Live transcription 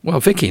Well,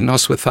 Vikki,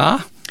 noswaith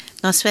dda.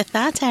 Noswaith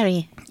dda,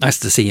 Terry. Nice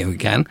to see you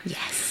again.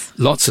 Yes.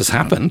 Lots has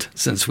happened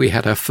since we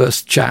had our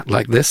first chat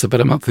like this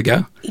about a month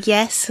ago.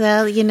 Yes,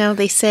 well,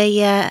 they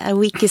say a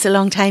week is a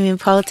long time in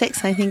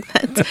politics. I think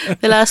that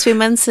the last few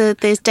months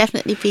there's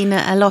definitely been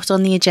a lot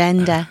on the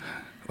agenda.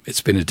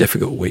 It's been a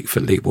difficult week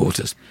for Lee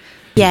Waters.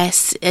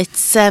 Yes,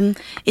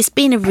 it's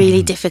been a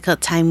really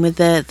difficult time with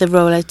the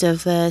rollout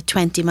of the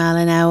 20 mile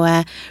an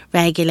hour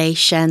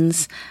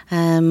regulations.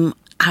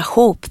 I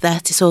hope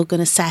that it's all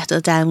going to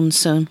settle down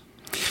soon.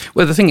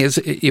 Well, the thing is,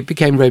 it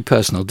became very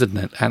personal, didn't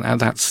it? And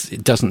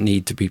it doesn't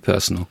need to be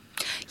personal.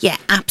 Yeah,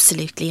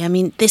 absolutely. I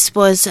mean, this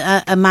was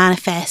a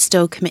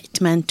manifesto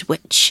commitment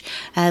which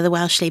the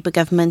Welsh Labour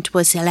government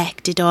was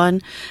elected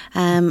on,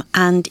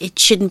 and it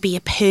shouldn't be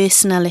a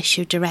personal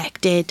issue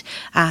directed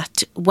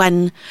at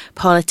one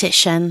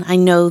politician. I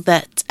know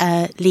that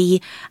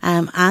Lee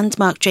and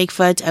Mark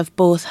Drakeford have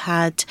both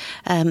had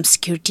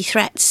security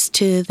threats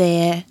to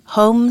their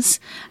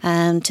homes,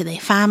 to their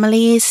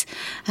families,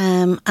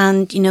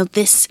 and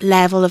this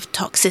level of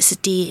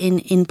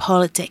toxicity in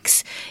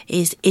politics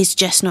is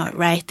just not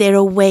right. There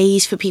are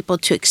ways for people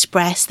to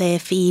express their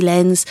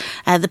feelings.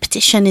 The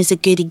petition is a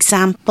good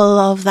example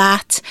of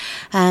that,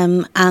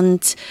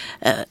 and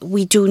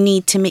we do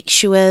need to make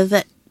sure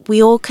that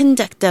we all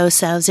conduct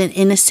ourselves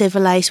in a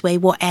civilised way,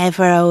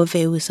 whatever our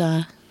views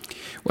are.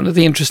 One of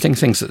the interesting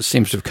things that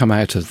seems to have come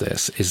out of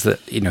this is that,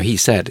 he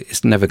said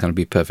it's never going to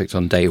be perfect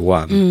on day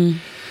one.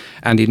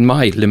 And in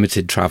my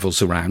limited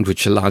travels around,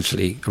 which are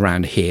largely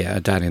around here,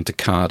 down into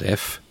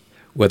Cardiff,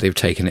 where they've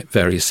taken it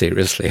very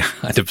seriously,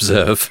 I'd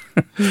observe,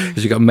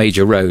 because you've got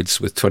major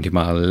roads with 20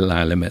 mile an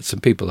hour limits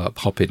and people are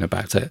hopping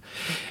about it.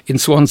 In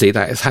Swansea,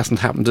 that hasn't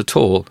happened at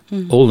all.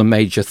 All the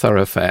major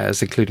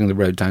thoroughfares, including the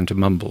road down to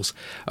Mumbles,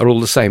 are all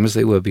the same as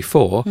they were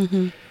before.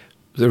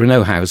 There are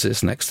no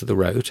houses next to the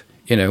road.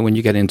 When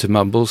you get into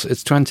Mumbles,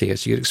 it's 20,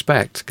 as you'd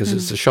expect, because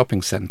it's a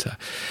shopping centre.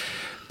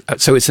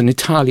 So it's an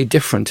entirely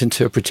different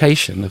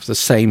interpretation of the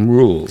same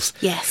rules.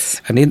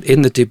 Yes. And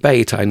in the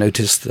debate, I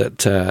noticed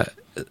that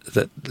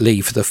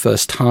Lee, for the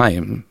first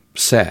time,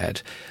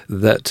 said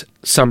that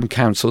some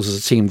councils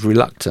have seemed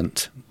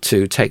reluctant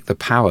to take the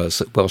powers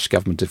that Welsh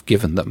Government have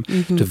given them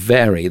to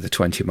vary the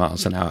 20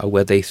 miles an hour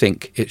where they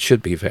think it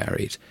should be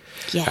varied.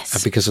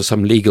 Yes. Because of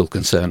some legal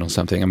concern or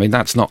something. I mean,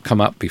 that's not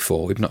come up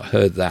before. We've not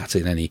heard that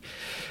in any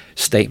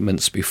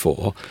statements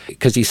before.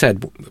 Because he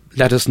said,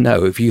 let us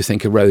know if you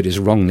think a road is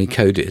wrongly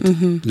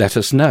coded. Let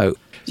us know.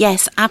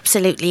 Yes,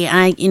 absolutely.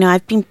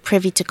 I've been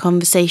privy to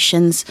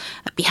conversations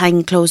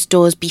behind closed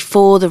doors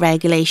before the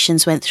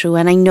regulations went through,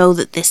 and I know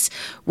that this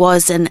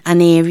was an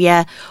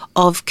area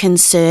of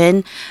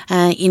concern.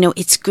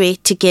 It's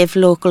great to give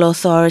local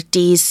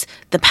authorities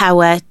the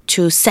power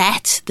to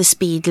set the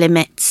speed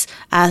limits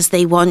as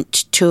they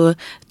want to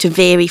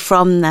vary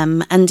from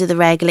them under the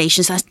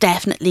regulations. That's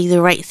definitely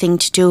the right thing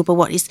to do, but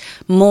what is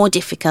more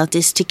difficult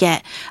is to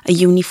get a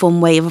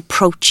uniform way of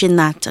approaching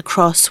that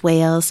across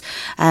Wales,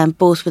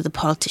 both with the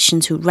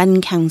politicians who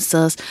run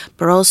councils,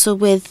 but also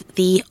with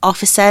the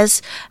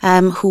officers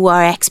who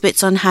are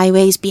experts on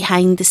highways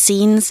behind the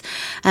scenes.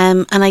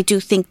 And I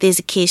do think there's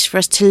a case for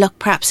us to look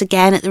perhaps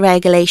again at the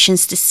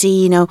regulations to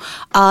see,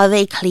 are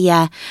they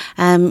clear?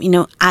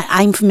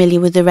 I'm familiar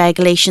with the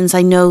regulations.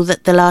 I know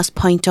that the last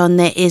point on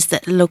there is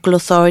that local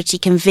authority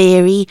can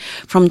vary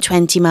from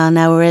 20 mile an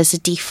hour as a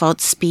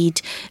default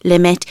speed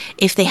limit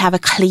if they have a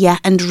clear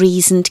and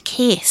reasoned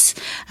case.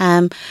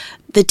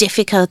 The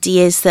difficulty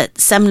is that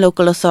some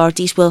local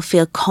authorities will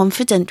feel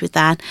confident with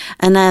that,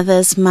 and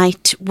others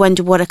might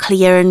wonder what a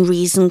clear and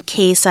reasoned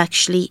case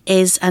actually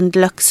is and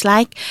looks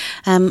like.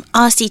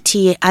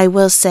 RCT, I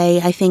will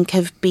say, I think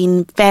have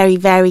been very,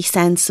 very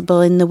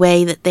sensible in the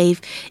way that they've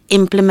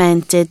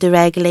implemented the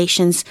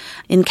regulations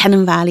in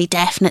Cynon Valley.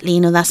 Definitely,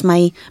 that's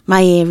my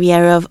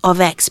area of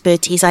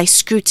expertise. I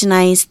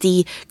scrutinised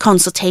the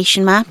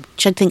consultation map,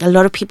 which I think a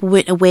lot of people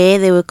weren't aware.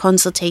 There were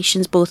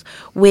consultations both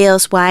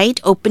Wales-wide,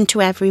 open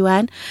to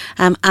everyone,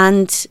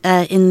 and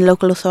in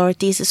local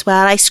authorities as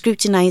well. I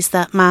scrutinised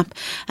that map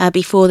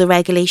before the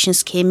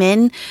regulations came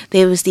in.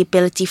 There was the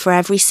ability for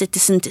every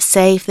citizen to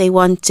say if they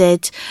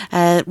wanted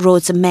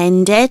roads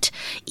amended,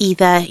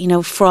 either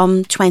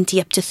from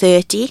 20 up to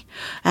 30,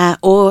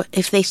 or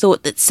if they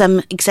thought that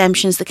some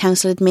exemptions the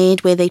council had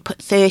made where they put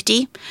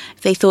 30,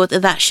 if they thought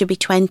that should be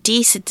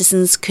 20,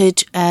 citizens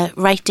could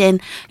write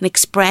in and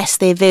express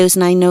their views.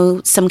 And I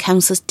know some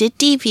councils did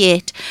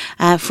deviate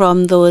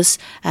from those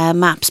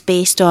maps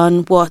based on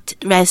what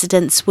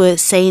residents were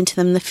saying to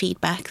them, the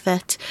feedback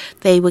that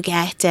they were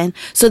getting.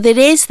 So there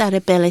is that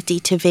ability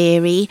to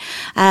vary,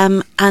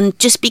 and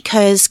just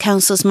because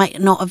councils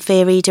might not have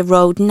varied a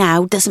road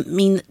now doesn't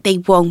mean that they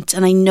won't.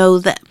 And I know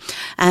that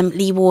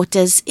Lee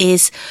Waters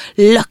is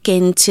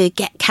looking to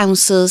get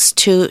councils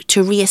to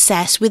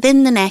reassess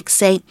within the next,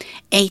 say,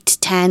 8,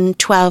 10,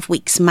 12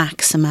 weeks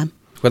maximum.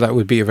 Well, that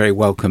would be a very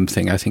welcome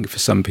thing, I think, for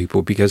some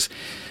people, because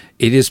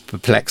it is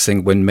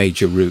perplexing when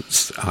major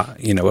routes are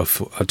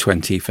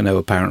 20 for no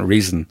apparent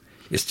reason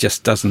It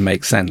just doesn't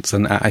make sense,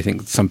 and I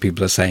think some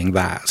people are saying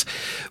that.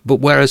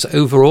 But whereas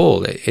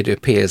overall it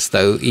appears,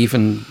 though,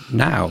 even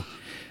now,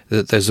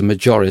 that there's a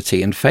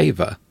majority in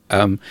favour.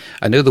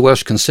 I know the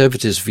Welsh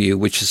Conservatives' view,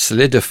 which has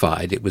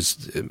solidified, it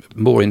was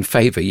more in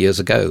favour years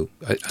ago.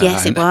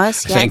 Yes, it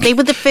was. Yeah. They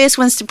were the first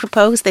ones to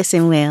propose this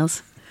in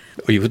Wales.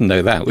 Well, you wouldn't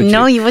know that, would you?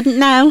 No, you wouldn't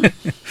know.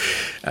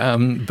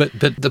 But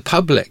the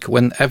public,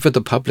 whenever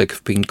the public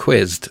have been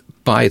quizzed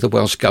by the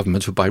Welsh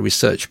Government or by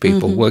research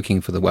people working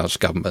for the Welsh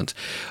Government,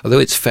 although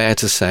it's fair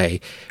to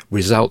say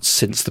results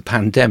since the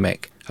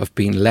pandemic have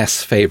been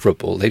less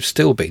favourable, they've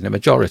still been a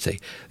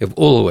majority. They've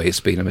always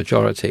been a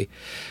majority.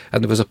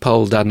 And there was a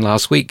poll done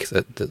last week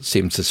that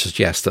seemed to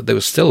suggest that there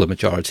was still a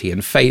majority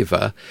in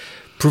favour,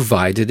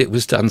 provided it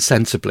was done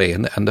sensibly,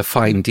 and the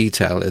fine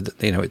detail,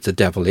 the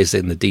devil is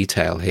in the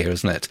detail here,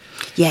 isn't it?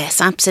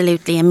 Yes,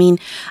 absolutely. I mean,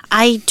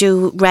 I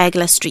do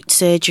regular street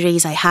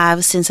surgeries. I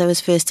have since I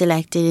was first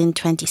elected in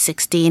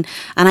 2016,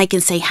 and I can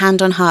say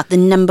hand on heart, the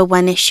number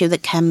one issue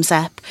that comes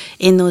up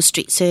in those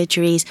street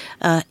surgeries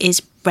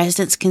is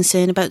residents'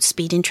 concern about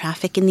speed in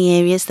traffic in the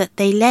areas that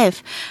they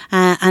live.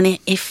 And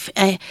if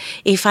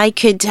I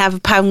could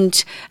have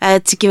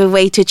 £1 to give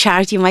away to a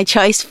charity of my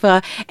choice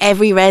for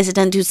every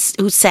resident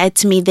who said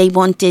to me they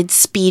wanted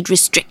speed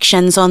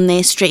restrictions on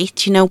their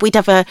street, we'd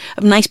have a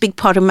nice big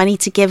pot of money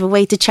to give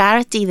away to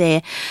charity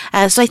there.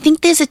 So I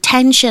think there's a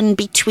tension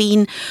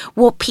between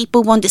what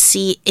people want to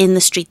see in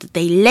the street that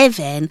they live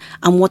in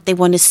and what they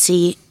want to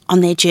see on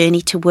their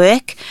journey to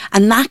work,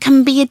 and that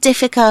can be a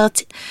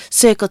difficult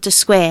circle to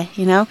square,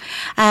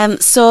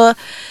 so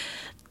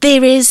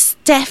there is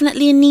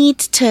definitely a need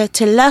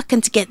to look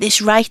and to get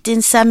this right in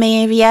some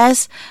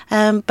areas,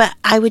 but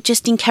I would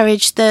just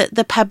encourage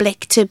the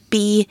public to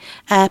be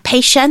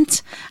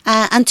patient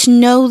and to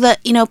know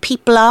that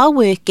people are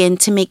working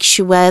to make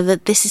sure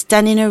that this is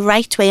done in a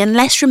right way. And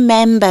let's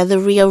remember the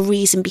real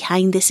reason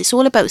behind this. It's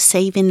all about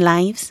saving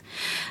lives.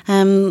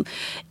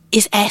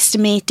 It's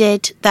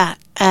estimated that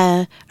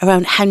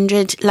around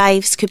 100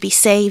 lives could be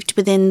saved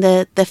within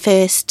the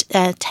first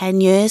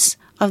 10 years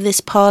of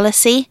this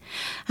policy.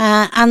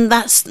 And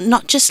that's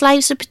not just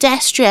lives of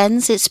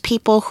pedestrians, it's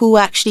people who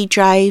actually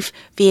drive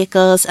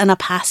vehicles and are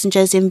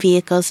passengers in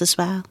vehicles as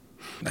well.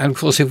 And of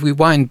course, if we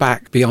wind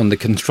back beyond the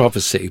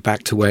controversy,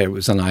 back to where it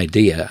was an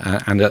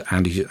idea and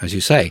as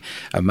you say,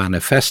 a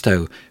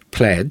manifesto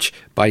pledge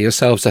by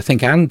yourselves, I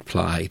think, and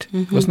Plaid,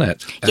 wasn't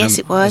it? Yes,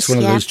 it was. It's one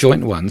of those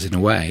joint ones in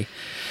a way.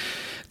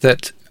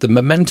 That the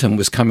momentum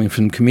was coming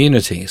from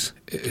communities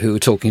who were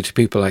talking to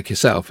people like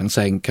yourself and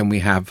saying, can we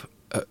have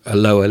a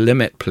lower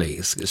limit,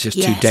 please? It's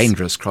just too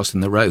dangerous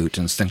crossing the road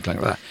and things like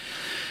that.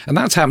 And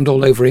that's happened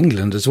all over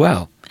England as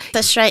well.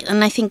 That's right,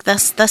 and I think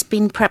that's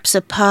been perhaps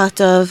a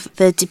part of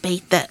the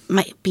debate that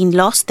might have been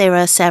lost. There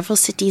are several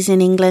cities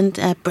in England,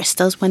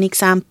 Bristol's one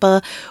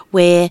example,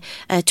 where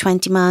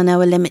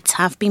 20-mile-an-hour limits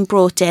have been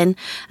brought in,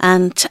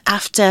 and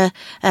after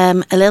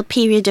a little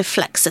period of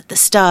flux at the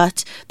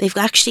start, they've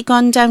actually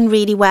gone down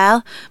really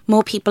well.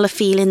 More people are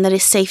feeling that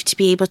it's safe to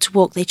be able to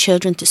walk their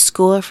children to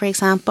school, for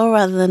example,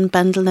 rather than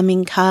bundle them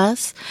in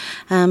cars.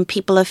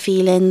 People are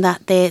feeling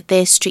that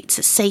their streets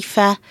are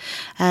safer,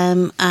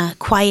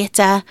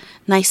 quieter,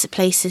 nicer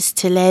places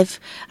to live,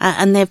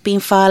 and there have been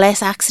far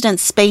less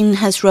accidents. Spain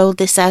has rolled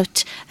this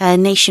out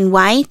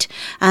nationwide,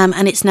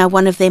 and it's now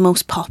one of their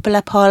most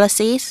popular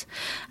policies.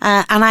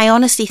 And I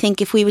honestly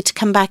think if we were to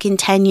come back in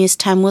 10 years'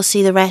 time, we'll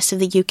see the rest of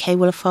the UK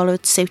will have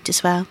followed suit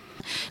as well.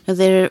 Now,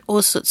 there are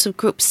all sorts of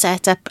groups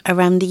set up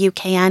around the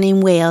UK and in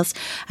Wales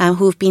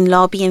who have been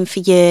lobbying for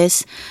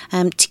years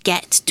to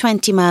get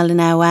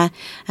 20-mile-an-hour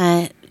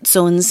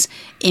zones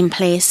in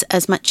place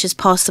as much as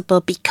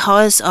possible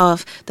because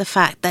of the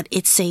fact that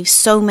it saves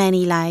so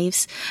many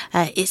lives.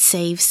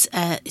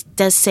 It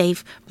does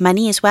save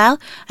money as well.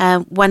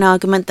 One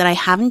argument that I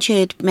haven't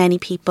heard many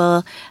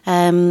people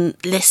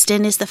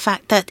listing is the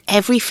fact that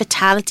every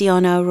fatality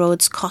on our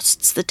roads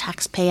costs the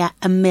taxpayer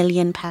 £1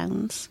 million.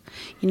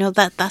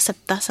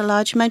 That's a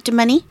large amount of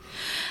money,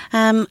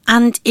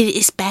 and it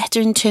is better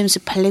in terms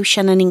of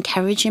pollution and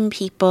encouraging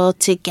people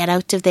to get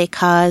out of their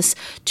cars,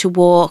 to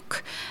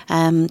walk,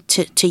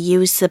 to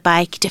use the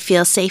bike, to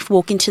feel safe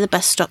walking to the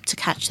bus stop to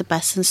catch the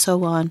bus and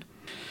so on.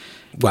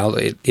 Well,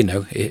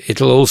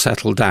 it'll all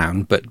settle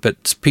down,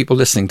 but people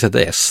listening to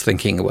this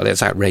thinking, well,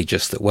 it's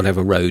outrageous that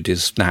whatever road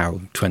is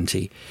now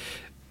 20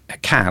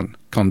 can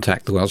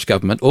contact the Welsh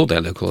Government or their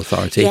local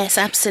authority. Yes,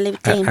 absolutely.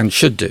 And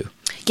should do.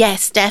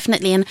 Yes,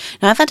 definitely. And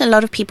I've had a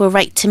lot of people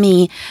write to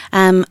me,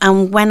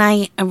 and when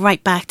I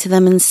write back to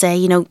them and say,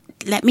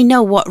 let me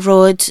know what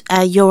road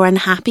you're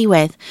unhappy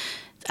with,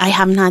 I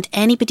haven't had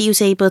anybody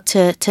who's able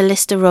to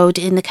list a road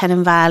in the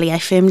Cynon Valley. I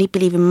firmly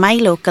believe in my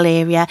local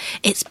area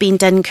it's been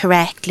done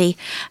correctly,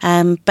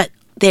 but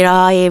there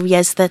are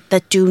areas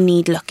that do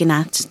need looking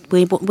at.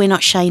 We're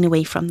not shying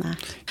away from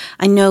that.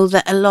 I know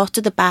that a lot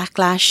of the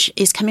backlash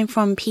is coming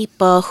from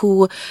people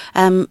who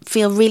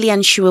feel really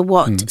unsure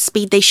what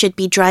speed they should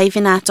be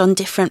driving at on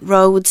different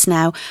roads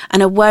now,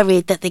 and are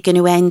worried that they're going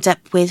to end up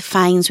with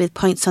fines, with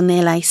points on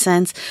their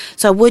licence.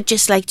 So I would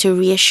just like to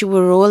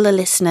reassure all the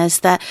listeners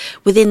that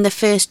within the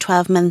first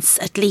 12 months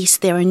at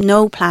least, there are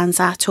no plans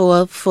at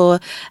all for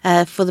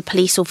the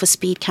police or for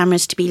speed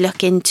cameras to be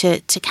looking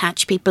to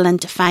catch people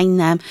and to fine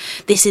them.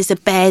 This is a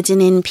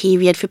bedding in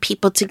period for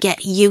people to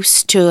get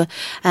used to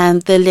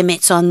the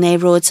limits on their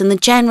roads. And the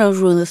general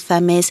rule of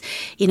thumb is,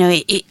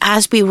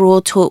 as we were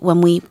all taught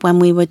when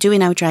we were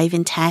doing our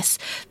driving tests,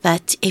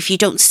 that if you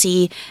don't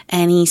see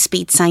any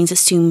speed signs,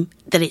 assume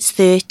that it's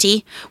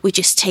 30. We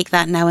just take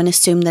that now and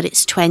assume that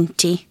it's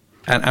 20.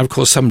 And of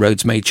course, some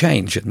roads may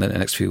change in the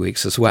next few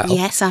weeks as well.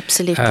 Yes,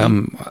 absolutely.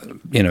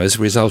 As a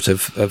result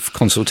of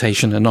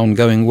consultation and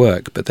ongoing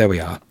work. But there we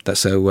are.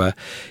 So,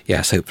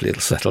 yes, hopefully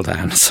it'll settle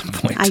down at some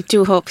point. I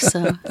do hope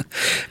so.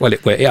 Well,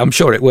 I'm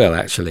sure it will,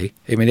 actually.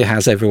 I mean, it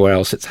has everywhere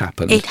else it's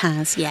happened. It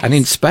has, yes. And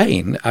in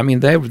Spain, I mean,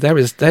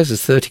 theirs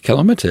is 30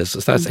 kilometres. So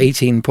that's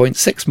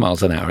 18.6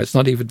 miles an hour. It's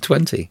not even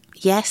 20.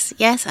 Yes,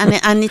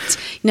 and it's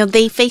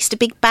they faced a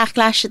big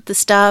backlash at the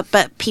start,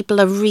 but people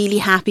are really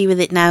happy with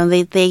it now.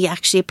 They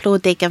actually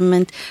applaud their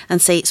government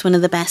and say it's one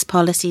of the best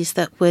policies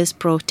that was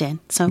brought in.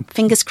 So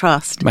fingers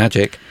crossed.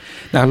 Magic.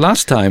 Now,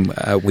 last time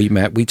we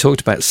met, we talked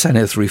about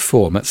Senedd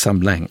reform at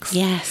some length.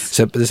 Yes.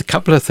 So there's a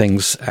couple of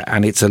things,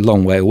 and it's a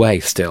long way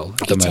away still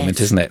at the moment,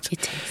 isn't it?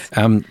 It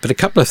is. But a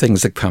couple of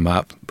things that come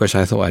up, which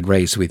I thought I'd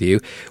raise with you.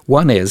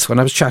 One is when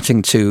I was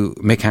chatting to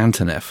Mick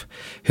Antoneff,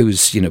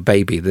 whose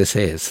baby this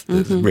is,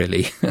 really.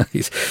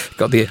 He's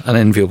got the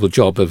unenviable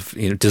job of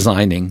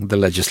designing the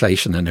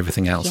legislation and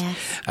everything else.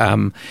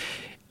 Yes.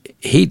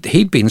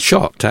 He'd been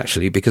shocked,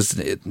 actually, because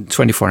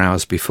 24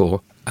 hours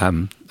before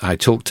I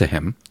talked to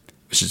him,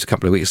 which is a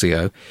couple of weeks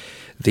ago,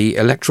 the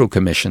Electoral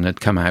Commission had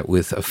come out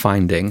with a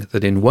finding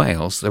that in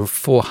Wales there were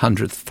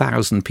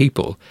 400,000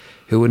 people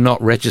who were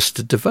not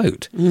registered to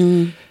vote.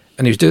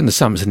 And he was doing the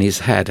sums in his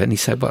head, and he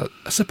said, well,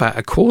 that's about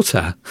a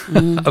quarter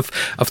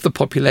of the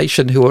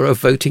population who are of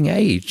voting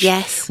age.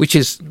 Yes. Which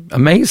is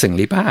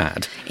amazingly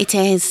bad. It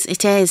is.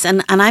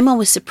 And I'm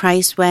always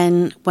surprised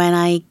when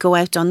I go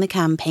out on the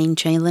campaign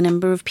trail, the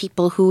number of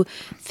people who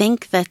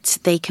think that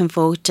they can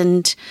vote.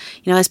 And,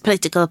 as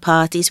political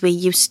parties, we're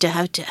used to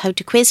how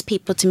to quiz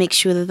people to make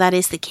sure that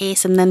is the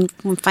case. And then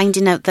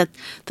finding out that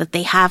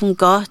they haven't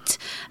got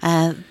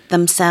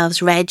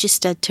themselves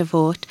registered to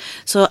vote.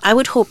 So I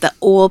would hope that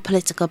all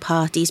political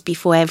parties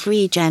before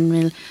every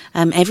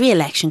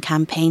election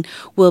campaign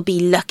will be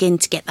looking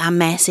to get that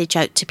message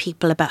out to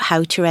people about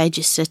how to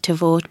register to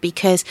vote,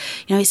 because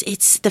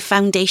it's the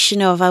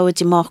foundation of our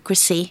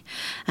democracy,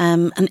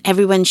 and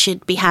everyone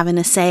should be having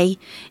a say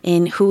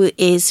in who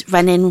is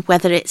running,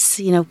 whether it's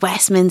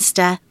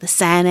Westminster, the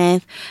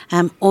Senedd,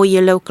 or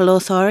your local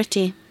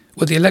authority.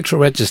 Well, the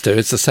electoral register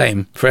is the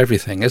same for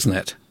everything, isn't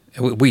it?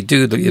 We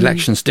do the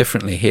elections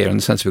differently here in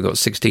the sense we've got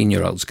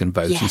 16-year-olds can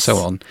vote and so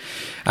on.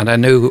 And I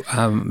know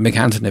Mick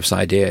Antoneff's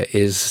idea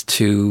is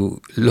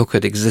to look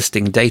at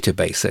existing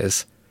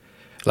databases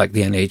like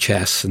the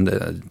NHS and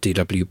the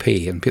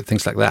DWP and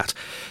things like that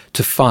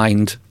to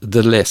find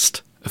the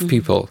list of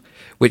people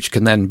which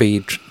can then be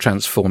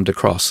transformed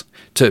across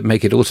to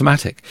make it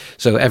automatic.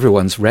 So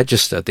everyone's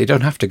registered. They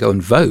don't have to go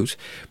and vote,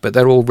 but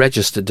they're all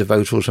registered to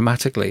vote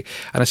automatically.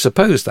 And I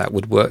suppose that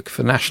would work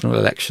for national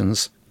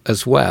elections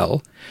as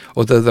well,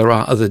 although there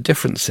are other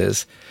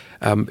differences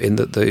in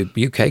that the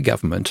UK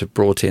government have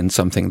brought in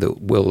something that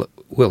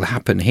will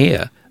happen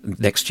here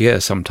next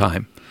year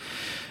sometime,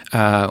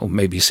 or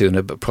maybe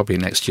sooner, but probably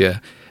next year,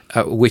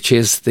 which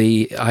is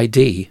the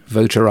ID,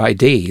 voter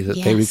ID,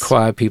 that they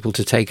require people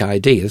to take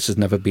ID. This has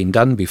never been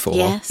done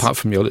before, apart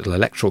from your little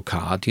electoral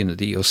card,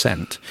 that you're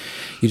sent.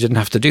 You didn't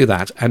have to do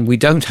that, and we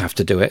don't have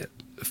to do it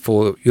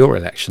for your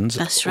elections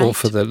or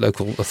for the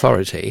local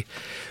authority.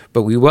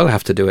 But we will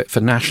have to do it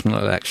for national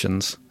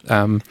elections.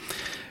 And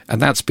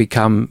that's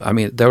become,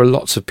 there are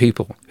lots of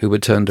people who were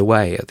turned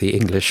away at the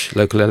English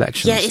local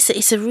elections. Yeah,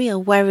 it's a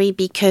real worry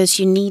because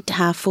you need to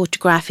have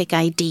photographic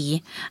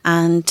ID,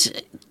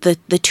 and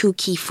the two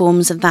key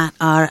forms of that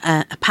are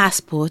a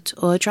passport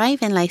or a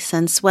driving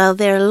licence. Well,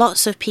 there are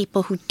lots of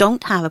people who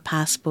don't have a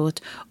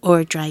passport or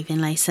a driving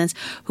licence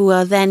who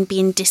are then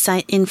being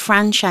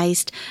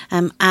disenfranchised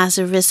as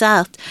a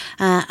result.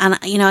 And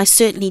I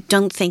certainly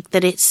don't think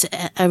that it's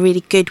a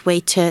really good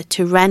way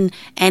to run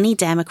any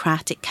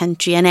democratic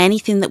country, and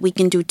anything that we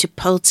can do to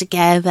pull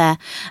together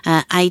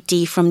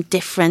ID from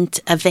different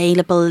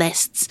available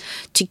lists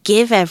to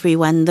give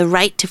everyone the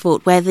right to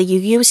vote. Whether you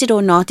use it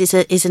or not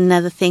is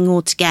another thing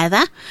altogether.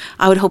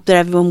 I would hope that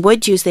everyone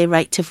would use their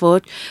right to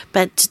vote,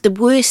 but the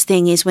worst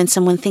thing is when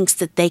someone thinks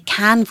that they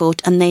can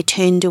vote and they're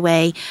turned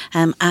away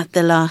at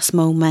the last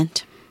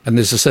moment. And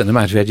there's a certain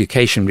amount of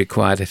education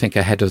required, I think,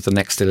 ahead of the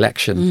next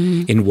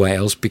election in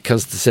Wales,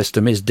 because the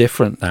system is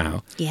different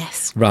now.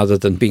 Yes. Rather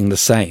than being the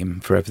same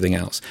for everything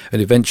else.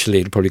 And eventually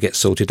it'll probably get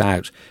sorted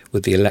out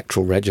with the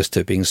electoral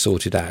register being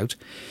sorted out.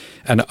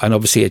 And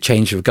obviously a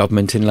change of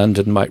government in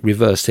London might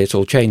reverse it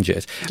or change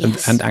it.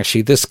 Yes. And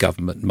actually this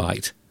government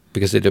might,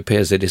 because it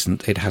appears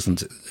it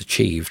hasn't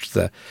achieved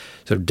the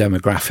sort of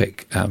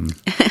demographic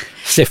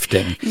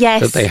sifting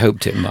that they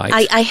hoped it might.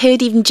 I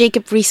heard even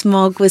Jacob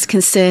Rees-Mogg was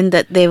concerned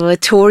that there were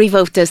Tory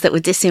voters that were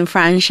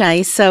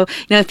disenfranchised. So,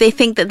 if they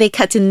think that they're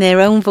cutting their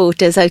own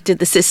voters out of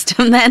the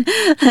system, then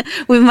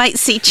we might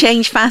see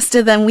change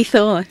faster than we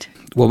thought.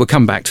 Well, we'll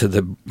come back to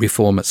the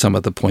reform at some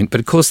other point. But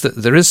of course,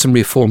 there is some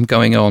reform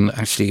going on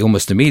actually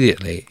almost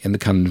immediately in the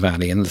Cynon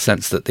Valley, in the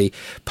sense that the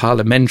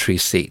parliamentary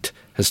seat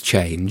has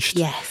changed.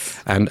 Yes.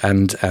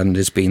 And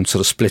has been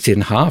sort of split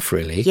in half,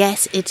 really.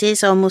 Yes, it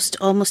is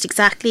almost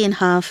exactly in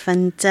half.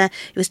 And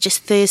it was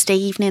just Thursday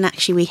evening,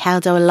 actually, we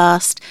held our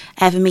last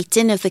ever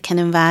meeting of the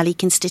Cynon Valley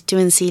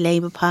Constituency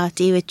Labour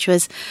Party, which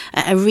was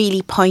a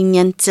really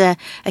poignant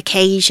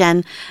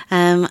occasion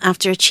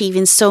after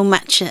achieving so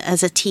much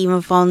as a team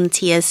of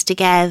volunteers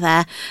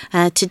together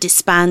to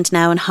disband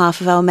now. And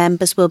half of our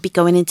members will be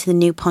going into the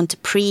new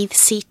Pontypridd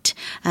seat,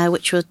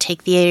 which will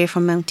take the area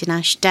from Mountain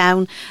Ash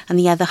down, and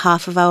the other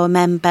half of our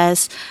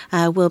members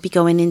will be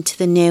going into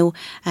the new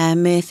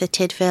Merthyr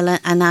Tydfil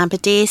and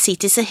Aberdare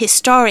seat. It's a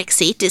historic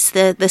seat. It's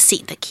the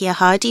seat that Keir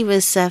Hardie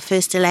was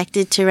first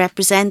elected to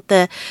represent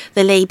the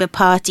Labour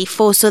Party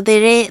for. So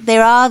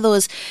there are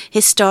those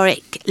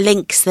historic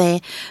links there.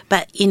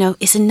 But,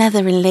 it's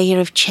another layer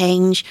of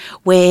change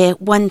where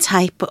one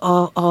type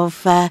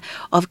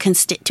of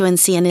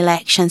constituency and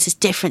elections is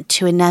different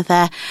to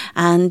another.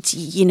 And,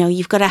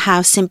 you've got to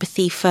have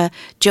sympathy for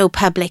Joe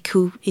Public,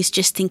 who is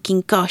just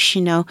thinking, gosh,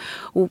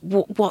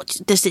 what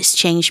does this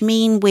change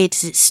mean? Where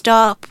does it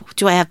stop?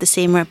 Do I have the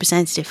same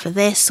representative for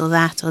this or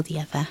that or the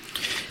other?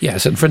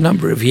 Yes, and for a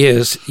number of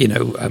years,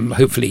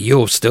 hopefully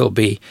you'll still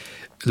be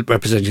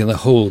representing the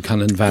whole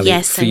Cynon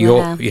Valley for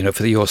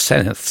your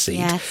Senedd seat.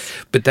 Yes.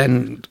 But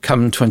then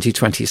come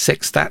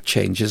 2026, that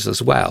changes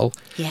as well.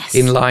 Yes.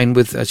 In line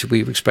with, as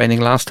we were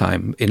explaining last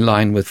time, in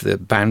line with the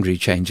boundary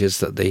changes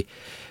that the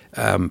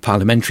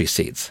parliamentary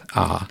seats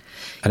are.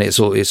 And it's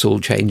all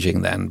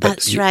changing then. But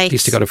That's right.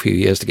 You've still got a few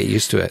years to get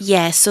used to it.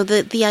 Yeah, so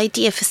the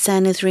idea for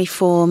Senedd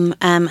reform,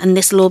 and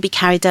this will all be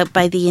carried out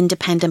by the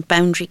Independent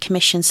Boundary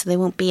Commission, so there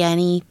won't be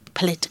any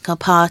political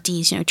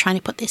parties, trying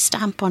to put their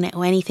stamp on it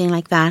or anything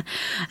like that.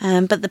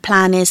 But the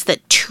plan is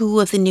that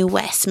 2 of the new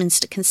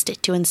Westminster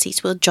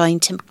constituencies will join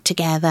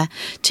together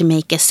to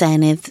make a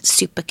Senedd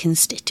super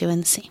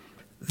constituency.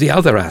 The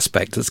other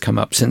aspect that's come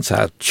up since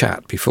our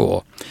chat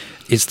before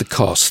is the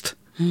cost.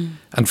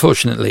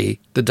 Unfortunately,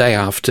 the day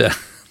after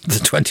the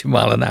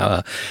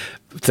 20-mile-an-hour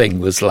thing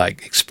was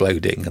like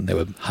exploding and there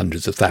were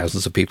hundreds of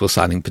thousands of people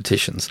signing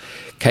petitions,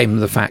 came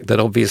the fact that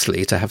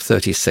obviously to have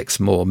 36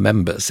 more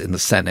members in the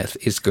Senedd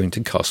is going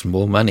to cost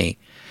more money.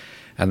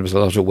 And there was a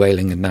lot of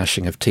wailing and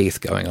gnashing of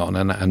teeth going on,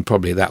 and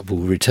probably that will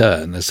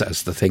return as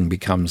the thing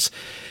becomes,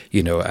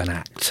 an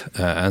act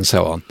and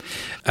so on.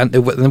 And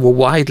there were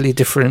widely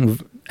differing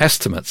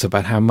estimates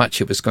about how much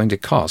it was going to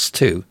cost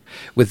too,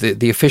 with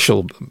the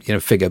official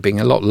figure being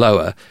a lot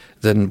lower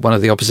than one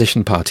of the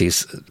opposition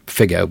parties'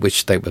 figure,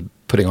 which they were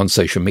putting on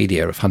social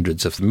media, of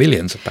hundreds of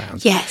millions of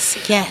pounds. Yes,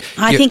 yeah.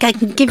 I think I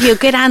can give you a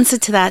good answer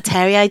to that,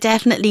 Terry. I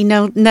definitely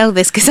know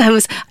this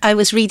because I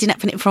was reading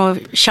up on it from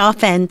a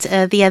sharp end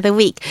the other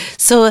week.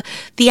 So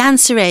the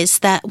answer is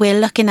that we're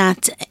looking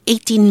at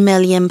 £18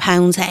 million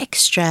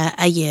extra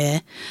a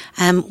year,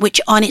 which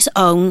on its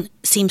own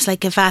seems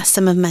like a vast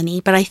sum of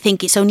money, but I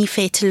think it's only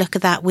fair to look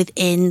at that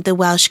within the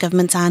Welsh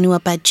Government's annual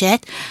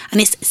budget,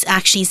 and it's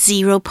actually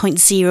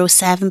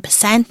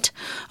 0.07%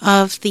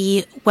 of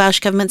the Welsh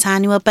Government's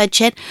annual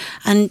budget.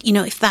 And,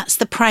 if that's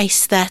the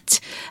price that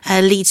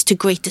leads to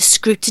greater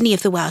scrutiny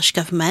of the Welsh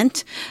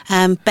Government,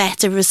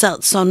 better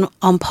results on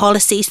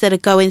policies that are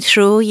going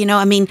through,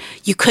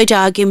 you could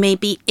argue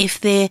maybe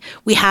if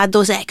we had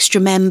those extra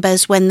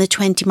members when the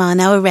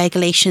 20-mile-an-hour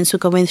regulations were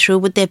going through,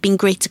 would there have been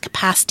greater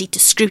capacity to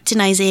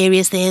scrutinise areas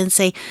there and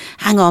say,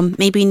 hang on,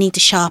 maybe we need to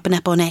sharpen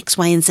up on X,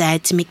 Y and Z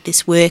to make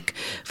this work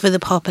for the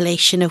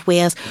population of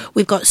Wales.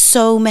 We've got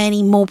so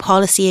many more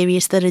policy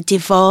areas that are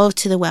devolved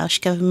to the Welsh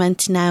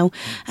Government now,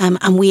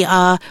 and we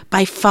are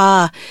by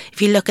far,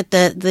 if you look at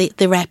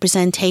the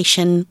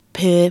representation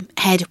per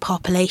head of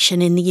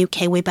population in the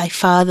UK, we're by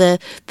far the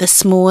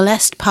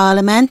smallest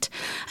parliament.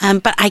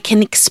 But I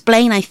can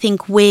explain, I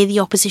think, where the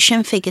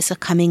opposition figures are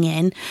coming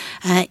in,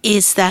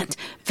 is that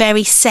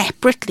very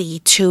separately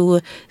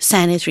to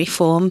Senedd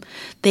reform,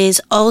 there's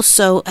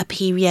also a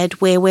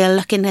period where we're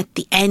looking at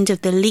the end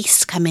of the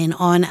lease coming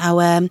on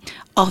our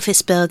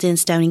office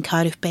buildings down in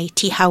Cardiff Bay,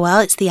 T Howell.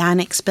 It's the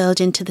annex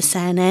building to the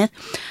Senedd.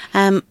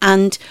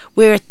 And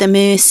we're at the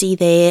mercy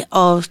there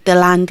of the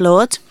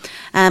landlord.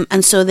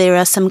 And so there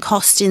are some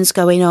costings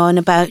going on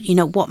about,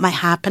 what might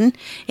happen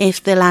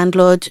if the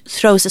landlord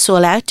throws us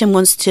all out and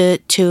wants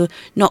to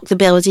knock the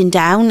building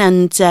down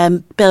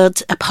and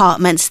build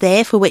apartments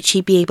there for which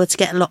he'd be able to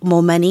get a lot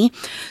more money.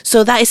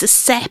 So that is a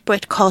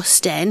separate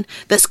costing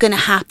that's going to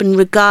happen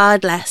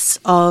regardless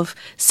of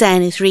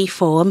Senedd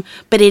reform.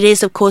 But it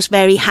is, of course,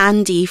 very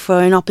handy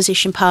for an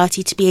opposition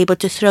party to be able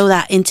to throw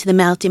that into the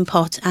melting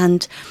pot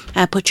and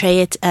portray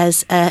it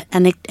as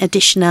an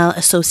additional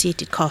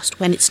associated cost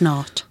when it's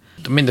not.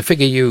 I mean, the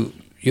figure you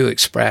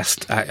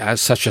expressed as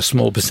such a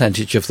small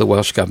percentage of the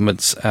Welsh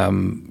Government's,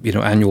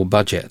 annual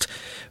budget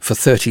for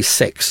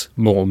 36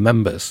 more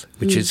members,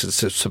 which is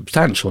a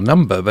substantial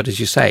number. But as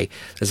you say,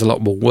 there's a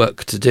lot more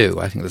work to do.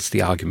 I think that's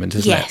the argument,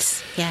 isn't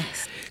it?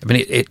 Yes. I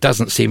mean, it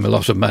doesn't seem a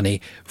lot of money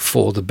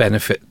for the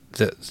benefit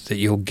that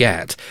you'll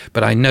get.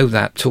 But I know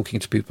that talking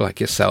to people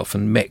like yourself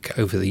and Mick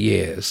over the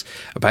years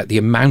about the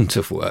amount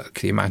of work,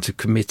 the amount of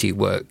committee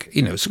work,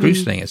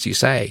 scrutiny, as you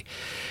say,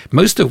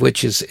 most of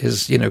which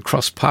is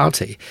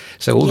cross-party.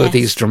 So all of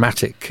these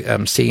dramatic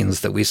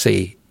scenes that we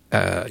see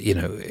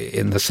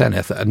in the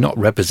Senedd that are not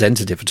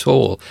representative at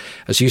all.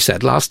 As you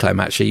said last time,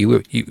 actually, you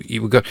were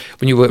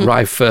when you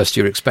arrived first,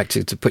 you were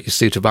expected to put your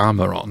suit of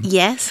armour on.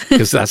 Yes,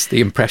 because that's the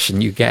impression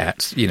you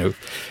get,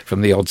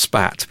 from the odd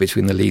spat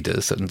between the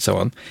leaders and so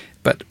on.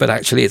 But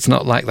actually, it's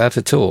not like that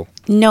at all.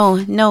 No,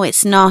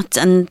 it's not.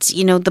 And,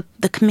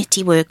 the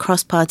committee work,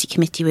 cross-party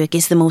committee work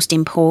is the most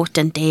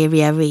important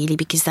area, really,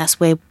 because that's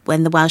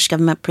when the Welsh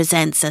Government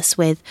presents us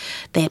with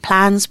their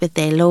plans, with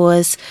their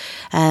laws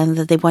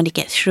that they want to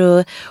get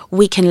through,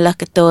 we can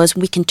look at those,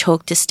 we can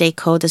talk to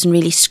stakeholders and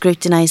really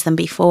scrutinise them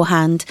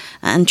beforehand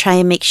and try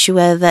and make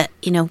sure that,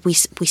 we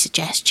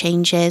suggest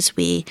changes,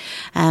 we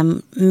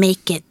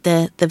make it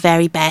the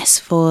very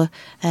best for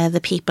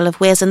the people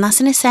of Wales. And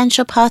that's an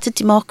essential part of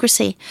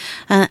democracy.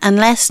 And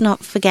let's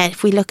not forget,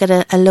 if we look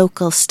at a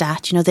local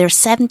stat, there are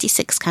 76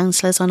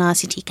 councillors on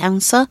RCT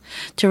Council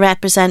to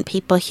represent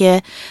people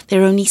here.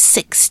 There are only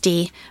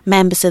 60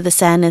 members of the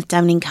Senedd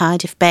down in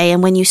Cardiff Bay.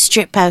 And when you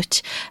strip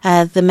out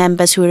the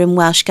members who are in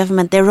Welsh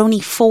Government, there are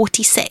only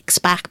 46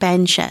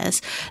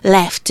 backbenchers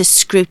left to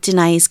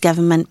scrutinise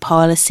government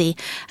policy.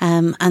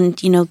 And,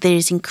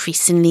 there's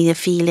increasingly a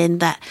feeling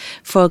that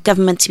for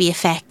government to be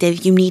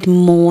effective, you need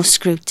more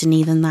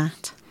scrutiny than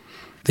that.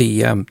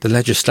 The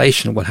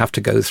legislation will have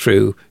to go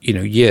through,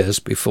 years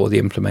before the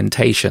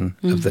implementation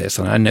of this.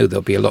 And I know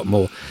there'll be a lot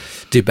more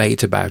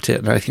debate about it.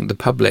 And I think the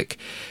public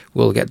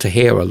will get to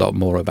hear a lot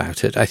more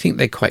about it. I think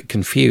they're quite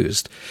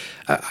confused.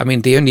 I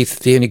mean, the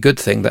only good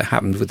thing that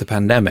happened with the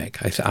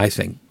pandemic, I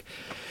think,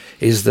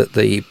 is that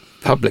the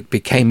public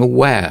became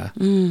aware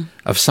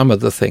of some of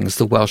the things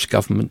the Welsh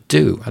Government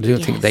do. I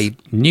don't think they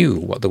knew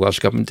what the Welsh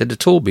Government did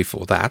at all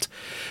before that.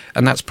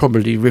 And that's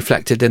probably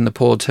reflected in the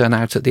poor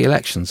turnout at the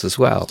elections as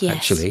well,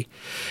 actually.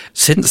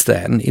 Since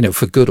then,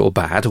 for good or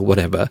bad or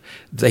whatever,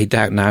 they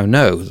now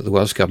know that the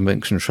Welsh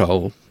Government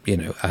control,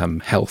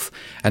 health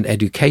and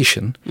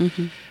education.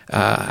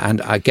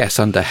 And I guess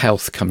under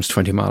health comes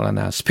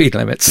 20-mile-an-hour speed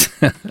limits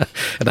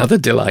and other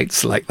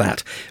delights like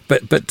that.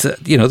 But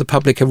the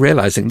public are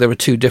realising there are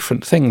two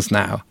different things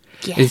now.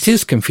 Yes. It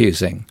is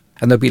confusing.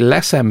 And there'll be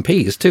less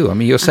MPs too. I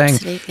mean, you're saying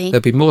there'll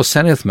be more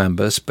Senedd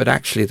members, but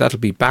actually that'll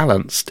be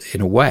balanced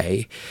in a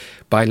way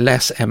by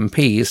less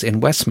MPs in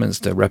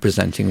Westminster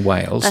representing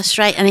Wales. That's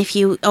right. And if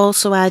you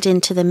also add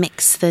into the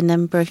mix the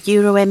number of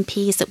Euro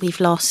MPs that we've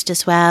lost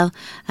as well,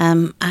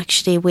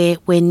 actually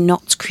we're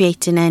not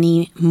creating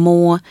any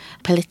more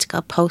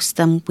political posts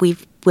than we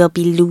will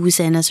be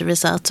losing as a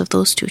result of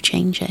those two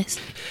changes.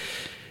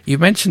 You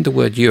mentioned the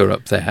word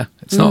Europe there.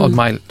 It's not on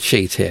my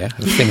sheet here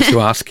of things to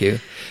ask you,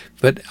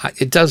 but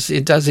it does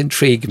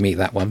intrigue me,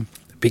 that one,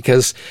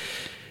 because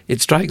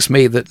it strikes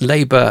me that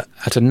Labour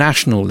at a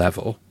national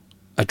level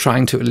are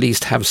trying to at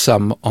least have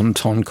some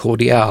entente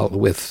cordiale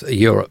with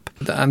Europe.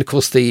 And of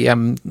course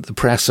the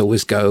press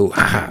always go,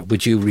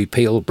 would you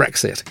repeal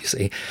Brexit, you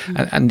see?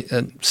 And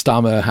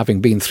Starmer,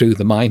 having been through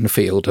the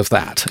minefield of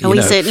that.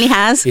 He certainly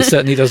has. He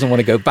certainly doesn't want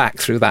to go back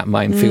through that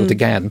minefield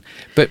again.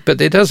 But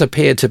there does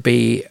appear to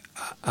be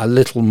a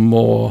little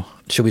more,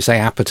 shall we say,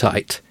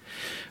 appetite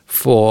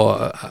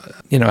for,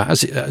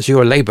 as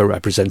you're a Labour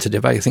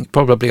representative, I think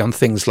probably on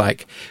things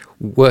like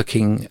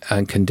working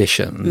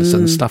conditions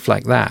and stuff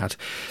like that.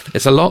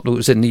 It's a lot that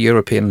was in the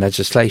European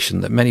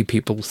legislation that many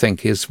people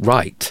think is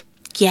right.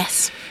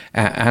 Yes.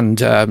 And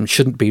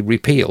shouldn't be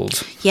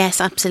repealed. Yes,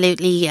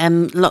 absolutely.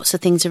 Lots of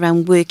things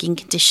around working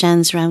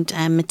conditions, around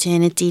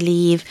maternity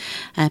leave,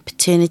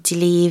 paternity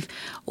leave,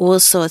 all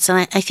sorts.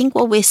 And I think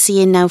what we're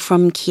seeing now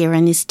from Keir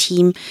and his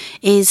team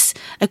is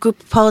a group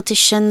of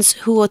politicians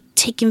who are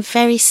taking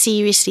very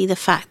seriously the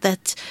fact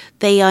that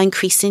they are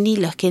increasingly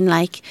looking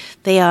like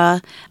they are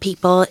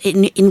people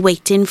in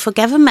waiting for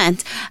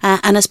government.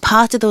 And as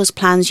part of those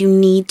plans, you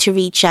need to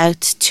reach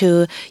out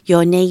to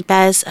your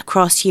neighbours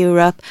across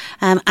Europe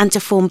and to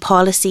form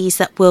policies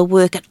that will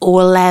work at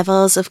all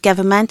levels of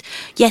government.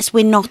 Yes,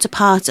 we're not a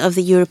part of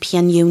the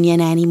European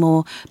Union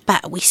anymore,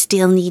 but we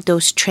still need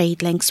those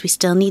trade links. We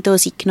still need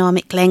those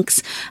economic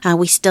links.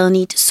 We still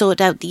need to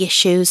sort out the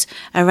issues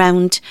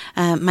around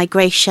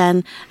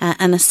migration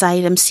and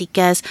asylum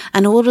seekers.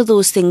 And all of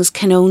those things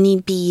can only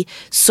be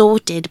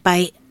sorted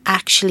by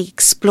actually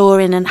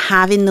exploring and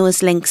having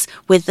those links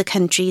with the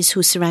countries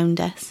who surround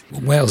us.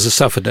 Wales has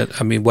suffered,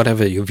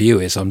 whatever your view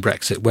is on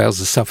Brexit, Wales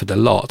has suffered a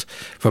lot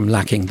from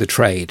lacking the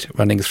trade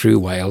running through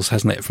Wales,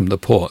 hasn't it, from the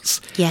ports?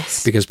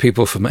 Yes. Because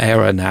people from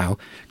Era now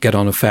get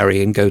on a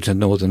ferry and go to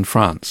northern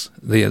France.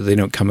 They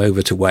don't come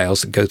over to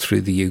Wales and go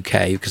through the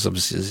UK because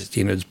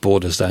obviously, there's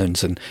border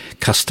zones and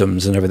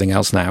customs and everything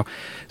else now.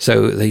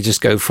 So they just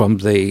go from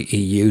the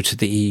EU to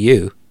the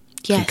EU.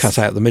 Yes. To cut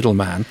out the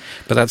middleman,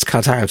 but that's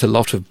cut out a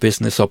lot of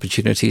business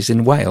opportunities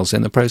in Wales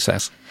in the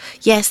process.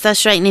 Yes,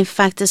 that's right. And in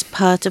fact, as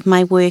part of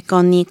my work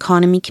on the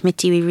Economy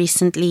Committee, we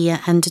recently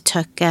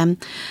undertook a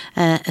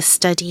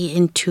study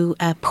into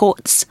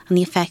ports and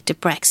the effect of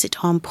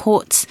Brexit on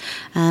ports.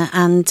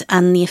 And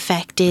the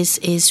effect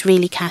is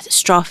really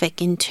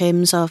catastrophic in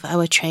terms of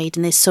our trade.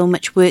 And there's so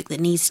much work that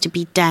needs to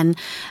be done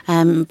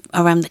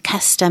around the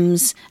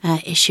customs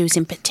issues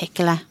in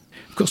particular.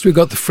 Of course, we've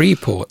got the free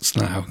ports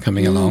now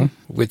coming along,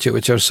 which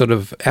are sort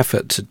of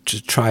effort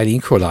to try and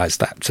equalise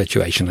that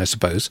situation, I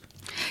suppose.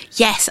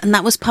 Yes, and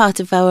that was part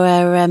of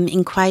our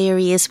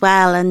inquiry as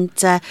well, and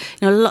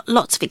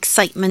lots of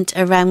excitement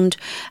around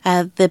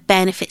the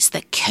benefits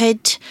that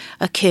could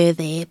occur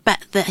there.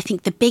 But I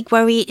think the big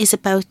worry is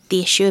about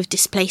the issue of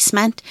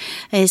displacement,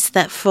 is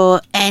that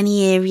for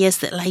any areas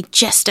that lie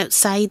just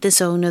outside the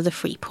zone of the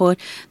free port,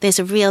 there's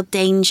a real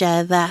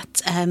danger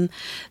that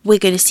we're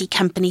going to see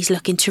companies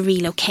looking to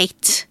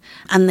relocate,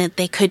 and that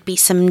there could be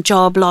some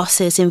job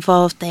losses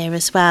involved there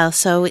as well.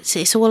 So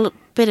it's all a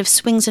bit of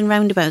swings and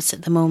roundabouts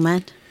at the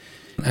moment.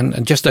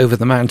 And just over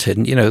the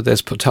mountain,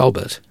 there's Port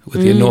Talbot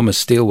with the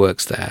enormous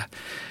steelworks there.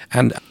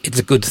 And it's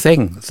a good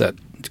thing that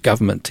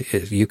government,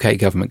 UK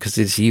government, because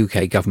it's a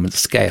UK government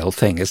scale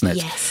thing, isn't it?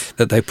 Yes.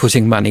 That they're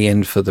putting money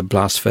in for the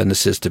blast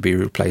furnaces to be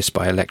replaced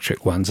by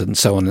electric ones and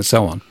so on and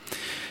so on.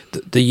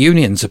 The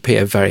unions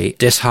appear very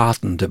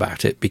disheartened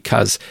about it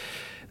because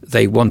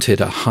they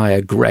wanted a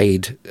higher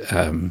grade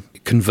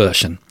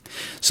conversion,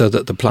 so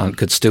that the plant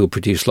could still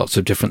produce lots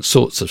of different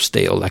sorts of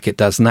steel like it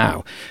does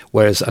now.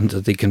 Whereas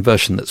under the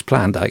conversion that's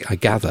planned, I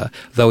gather,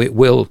 though it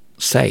will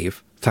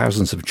save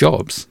thousands of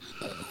jobs,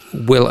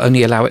 will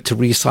only allow it to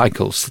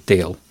recycle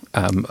steel.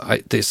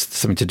 There's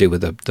something to do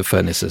with the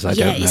furnaces, I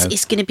don't know.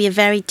 It's going to be a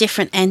very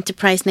different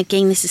enterprise. And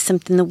again, this is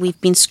something that we've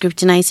been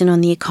scrutinising on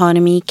the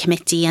Economy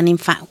Committee. And in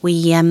fact,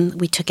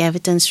 we took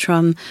evidence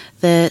from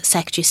the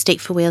Secretary of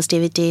State for Wales,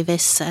 David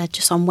Davis,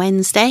 just on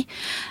Wednesday.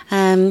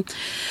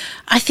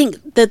 I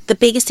think that the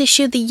biggest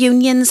issue the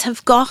unions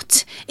have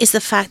got is the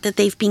fact that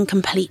they've been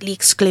completely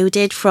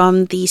excluded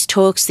from these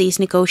talks, these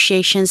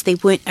negotiations. They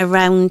weren't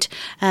around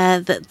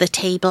the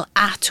table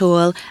at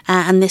all,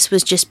 and this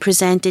was just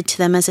presented to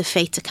them as a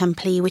fait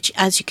accompli, which,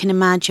 as you can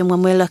imagine,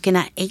 when we're looking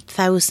at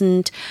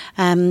 8,000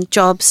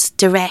 jobs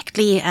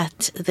directly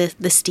at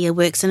the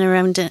steelworks and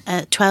around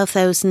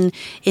 12,000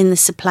 in the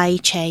supply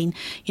chain,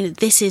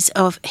 this is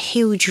of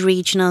huge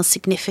regional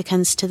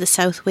significance to the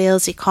South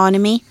Wales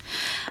economy.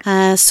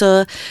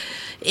 So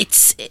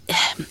it's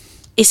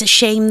a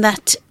shame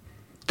that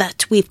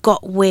we've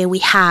got where we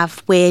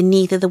have, where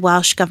neither the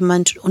Welsh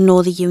Government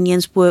nor the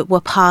unions were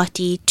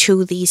party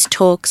to these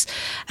talks.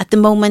 At the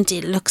moment,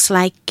 it looks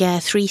like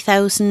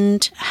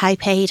 3,000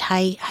 high-paid,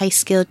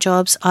 high-skilled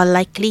jobs are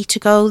likely to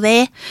go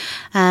there.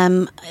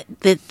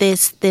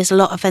 There's a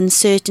lot of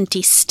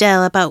uncertainty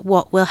still about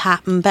what will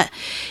happen, but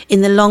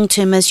in the long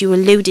term, as you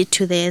alluded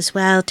to there as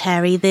well,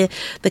 Terry, the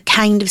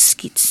kind of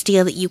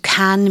steel that you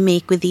can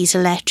make with these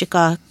electric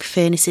arc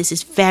furnaces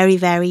is very,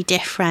 very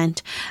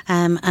different,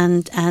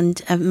 and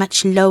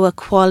much lower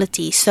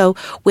quality. So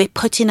we're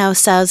putting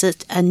ourselves as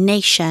a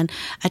nation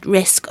at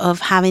risk of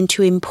having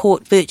to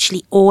import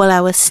virtually all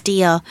our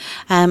steel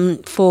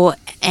for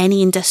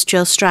any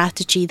industrial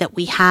strategy that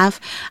we have.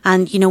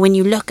 And, when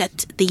you look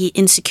at the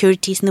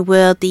insecurities in the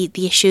world, the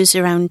issues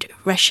around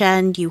Russia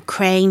and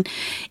Ukraine,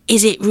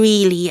 is it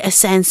really a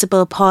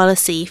sensible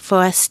policy for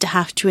us to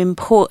have to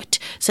import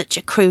such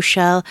a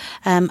crucial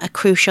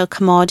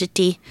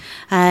commodity?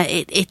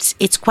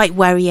 It's quite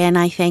worrying,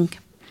 I think.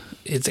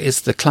 It's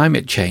the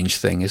climate change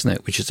thing, isn't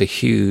it, which is a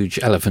huge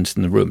elephant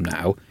in the room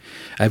now.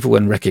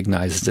 Everyone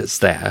recognises it's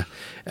there.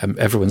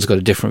 Everyone's got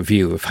a different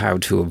view of how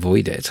to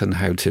avoid it and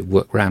how to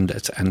work around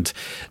it. And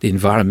the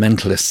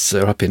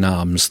environmentalists are up in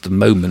arms the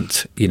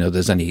moment,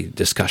 there's any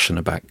discussion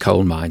about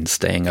coal mines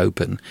staying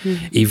open,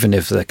 even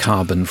if the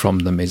carbon from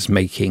them is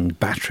making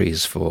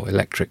batteries for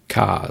electric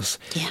cars.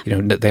 Yeah.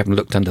 They haven't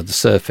looked under the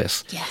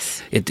surface.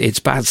 Yes. It's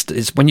bad.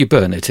 It's when you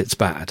burn it, it's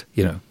bad,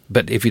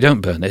 But if you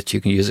don't burn it,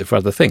 you can use it for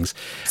other things.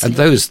 And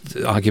those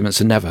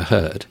arguments are never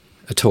heard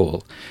at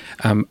all.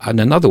 And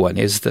another one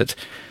is that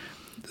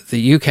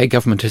the UK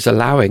government is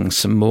allowing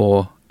some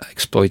more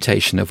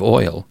exploitation of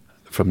oil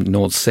from the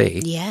North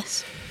Sea.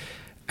 Yes.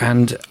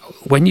 And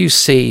when you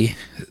see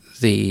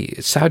the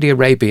Saudi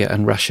Arabia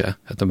and Russia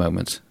at the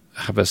moment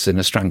have us in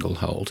a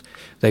stranglehold,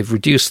 they've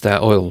reduced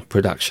their oil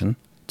production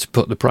to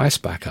put the price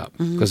back up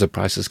because the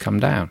price has come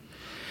down.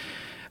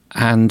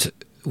 And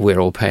we're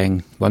all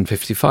paying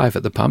 $1.55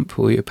 at the pump,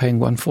 where we were paying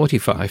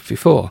 $1.45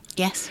 before.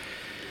 Yes.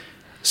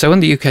 So when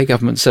the UK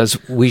government says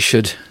we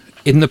should,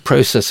 in the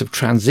process of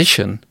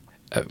transition,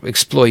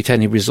 exploit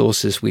any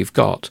resources we've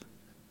got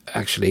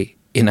actually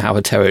in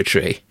our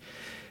territory,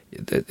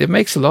 it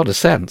makes a lot of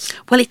sense.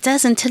 Well, it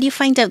does, until you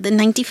find out that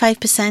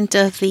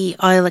 95% of the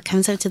oil that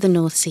comes out of the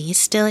North Sea is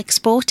still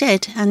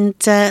exported. And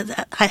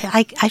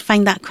I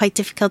find that quite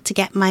difficult to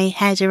get my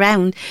head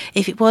around.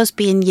 If it was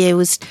being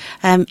used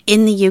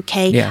in the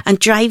UK and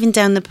driving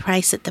down the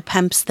price at the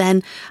pumps,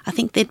 then I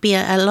think there'd be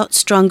a lot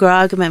stronger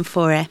argument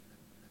for it.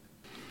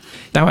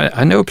 Now,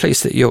 I know a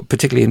place that you're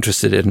particularly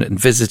interested in and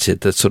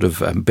visited, the sort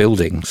of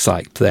building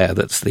site there.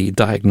 That's the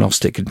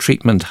Diagnostic and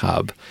Treatment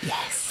Hub,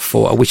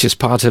 which is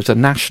part of the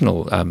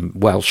national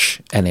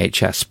Welsh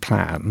NHS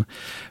plan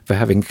for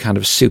having kind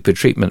of super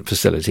treatment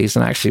facilities.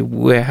 And actually,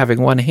 we're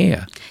having one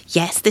here.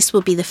 Yes, this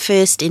will be the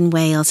first in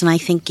Wales. And I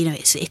think,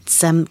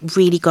 it's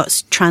really got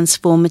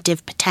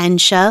transformative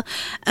potential,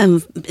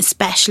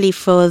 especially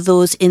for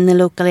those in the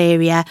local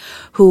area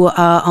who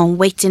are on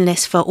waiting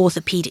lists for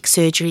orthopaedic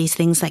surgeries,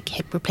 things like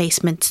hip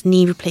replacements,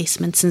 knee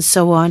replacements and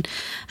so on.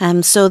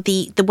 So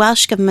the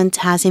Welsh Government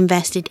has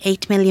invested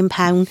 £8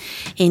 million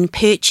in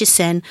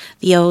purchasing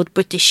the old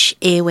British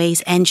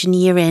Airways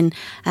engineering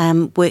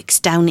works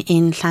down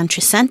in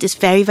Llantrisant. It's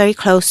very, very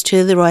close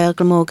to the Royal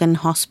Glamorgan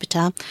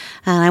Hospital.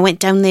 And I went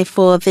down there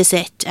for a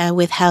visit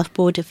with Health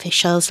Board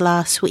officials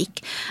last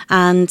week.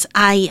 And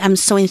I am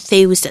so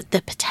enthused at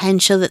the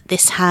potential that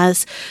this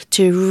has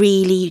to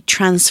really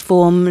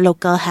transform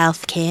local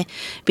healthcare.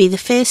 Be the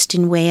first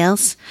in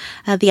Wales.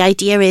 The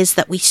idea is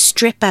that we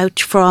strip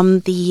out from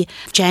the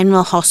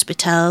general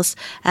hospitals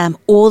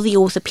all the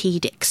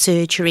orthopaedic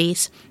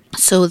surgeries,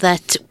 so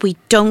that we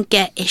don't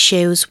get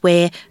issues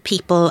where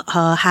people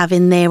are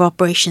having their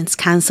operations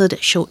cancelled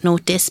at short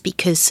notice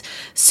because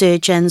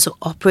surgeons or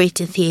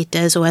operating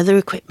theatres or other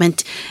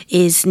equipment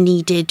is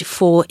needed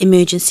for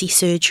emergency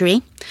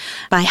surgery.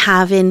 By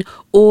having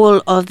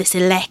all of this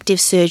elective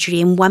surgery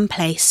in one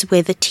place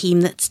with a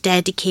team that's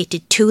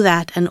dedicated to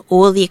that and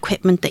all the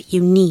equipment that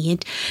you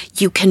need,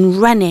 you can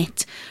run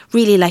it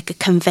really like a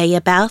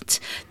conveyor belt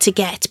to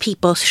get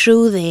people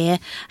through there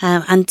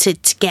and to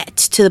get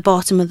to the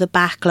bottom of the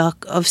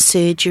backlog of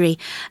surgery.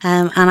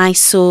 And I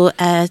saw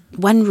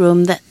one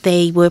room that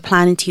they were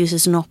planning to use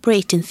as an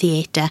operating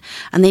theatre,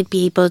 and they'd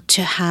be able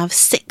to have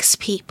 6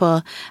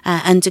 people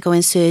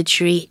undergoing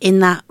surgery in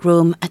that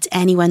room at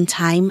any one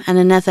time, and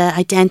another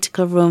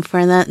identical room for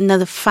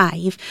another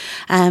 5.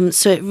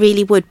 So it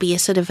really would be a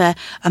sort of a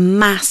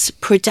mass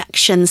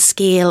production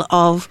scale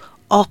of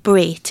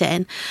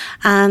operating,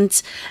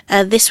 and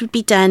this would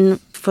be done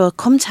for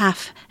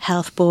Cwmtaff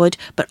Health Board,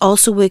 but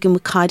also working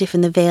with Cardiff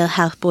and the Vale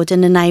Health Board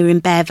and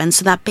Aneurin Bevan.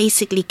 So that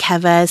basically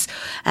covers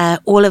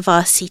all of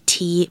our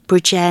CT,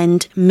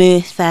 Bridgend,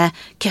 Merthyr,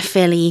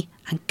 Caerphilly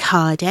and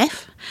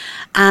Cardiff.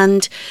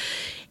 And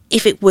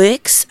if it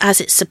works as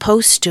it's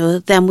supposed to,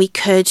 then we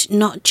could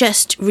not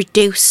just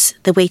reduce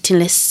the waiting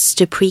lists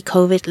to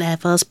pre-COVID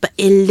levels, but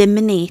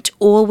eliminate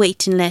all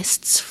waiting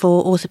lists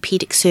for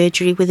orthopaedic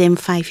surgery within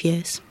 5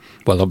 years.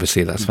 Well,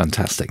 obviously, that's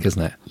fantastic,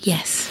 isn't it?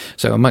 Yes.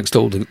 So amongst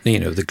all the,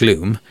 the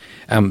gloom,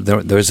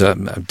 there is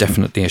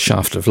definitely a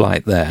shaft of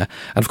light there.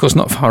 And of course,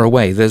 not far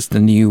away, there's the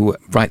new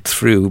right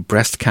through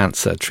breast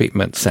cancer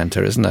treatment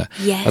centre, isn't there?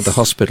 Yes. At the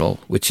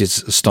hospital, which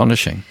is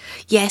astonishing.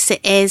 Yes,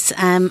 it is.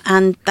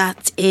 And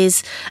that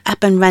is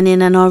up and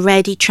running and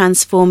already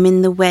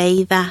transforming the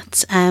way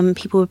that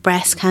people with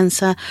breast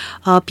cancer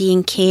are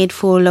being cared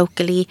for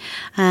locally.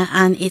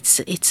 And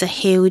it's a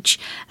huge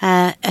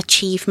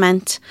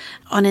achievement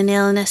on an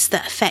illness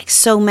that affects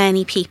so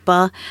many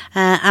people.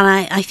 And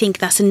I think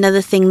that's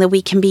another thing that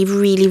we can be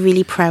really,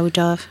 really proud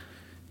of.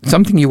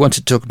 Something you want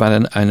to talk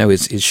about, I know,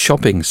 is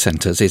shopping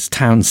centres, is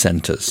town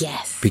centres.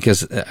 Yes.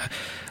 Because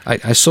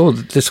I saw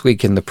this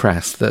week in the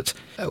press that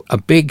a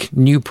big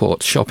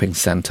Newport shopping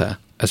centre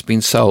has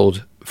been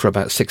sold for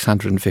about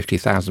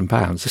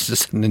 £650,000. This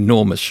is an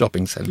enormous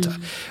shopping centre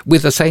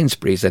with a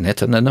Sainsbury's in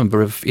it and a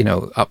number of,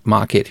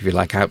 upmarket, if you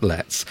like,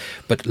 outlets,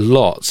 but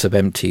lots of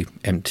empty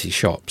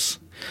shops.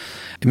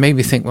 It made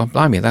me think, well,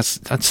 blimey, that's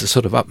a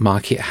sort of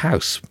upmarket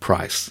house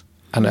price,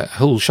 and a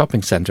whole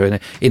shopping centre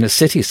in a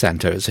city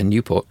centre as in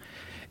Newport.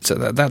 So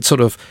that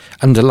sort of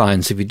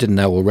underlines, if you didn't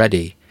know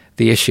already,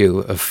 the issue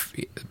of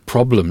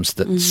problems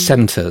that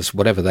centres,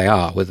 whatever they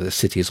are, whether they're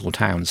cities or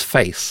towns,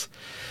 face.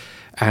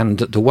 And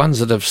the ones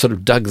that have sort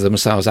of dug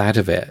themselves out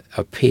of it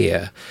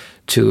appear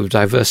to have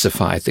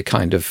diversified the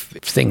kind of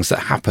things that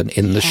happen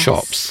in the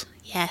shops.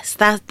 Yes,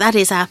 that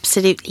is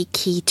absolutely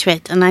key to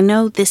it. And I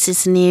know this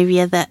is an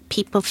area that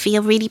people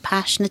feel really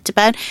passionate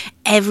about.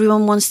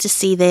 Everyone wants to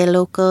see their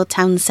local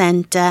town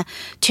centre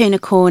turn a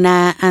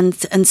corner and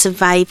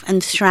survive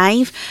and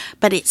thrive.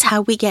 But it's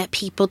how we get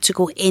people to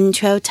go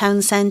into our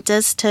town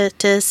centres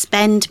to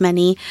spend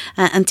money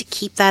and to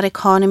keep that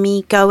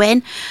economy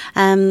going.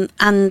 And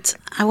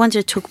I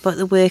wanted to talk about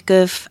the work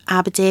of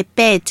Aberdare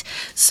BID.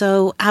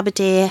 So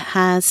Aberdare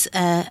has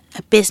a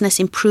business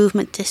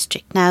improvement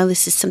district now.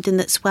 This is something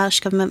that's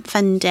Welsh Government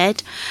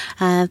funded.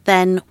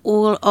 Then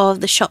all of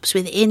the shops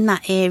within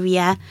that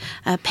area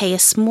pay a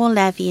small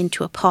levy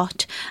into a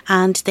pot,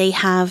 and they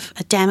have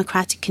a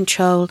democratic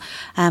control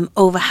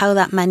over how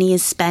that money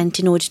is spent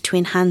in order to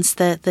enhance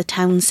the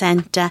town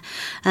centre.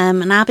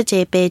 And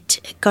Aberdare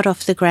BID got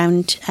off the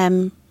ground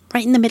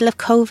right in the middle of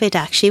COVID,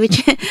 actually,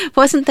 which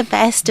wasn't the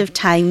best of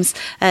times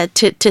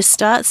to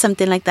start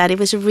something like that. It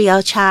was a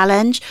real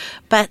challenge,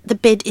 but the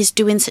BID is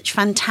doing such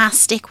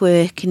fantastic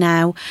work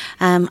now,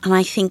 and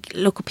I think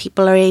local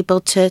people are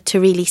able to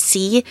really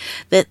see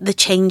the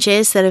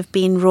changes that have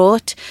been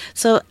wrought.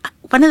 So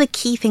one of the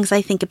key things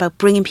I think about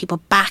bringing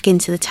people back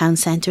into the town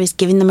centre is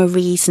giving them a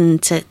reason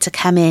to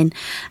come in,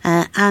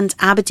 and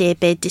Aberdare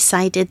BID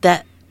decided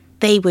that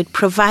they would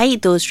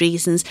provide those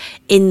reasons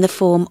in the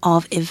form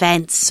of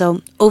events.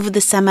 So over the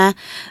summer,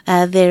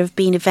 there have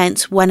been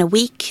events, one a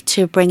week,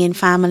 to bring in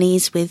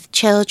families with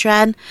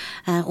children,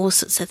 all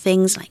sorts of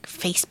things like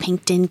face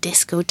painting,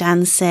 disco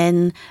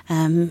dancing,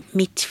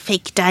 meet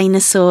fake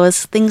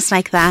dinosaurs, things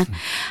like that.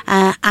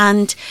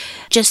 And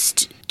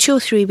just 2 or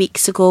 3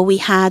 weeks ago, we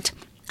had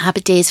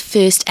Aberdare's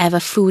first ever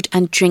food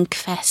and drink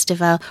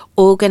festival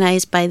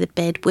organised by the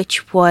BID,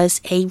 which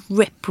was a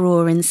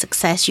rip-roaring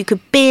success. You could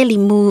barely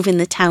move in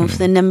the town for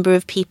the number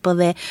of people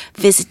there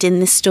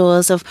visiting the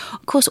stores of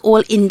course,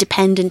 all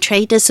independent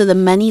traders. So the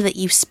money that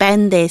you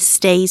spend there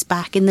stays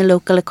back in the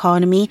local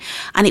economy.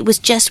 And it was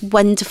just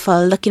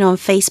wonderful looking on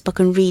Facebook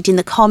and reading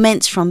the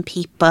comments from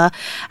people,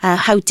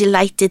 how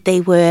delighted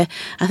they were.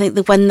 I think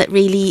the one that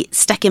really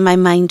stuck in my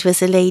mind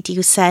was a lady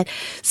who said,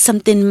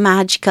 something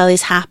magical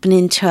is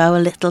happening to our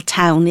little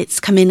town. It's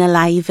coming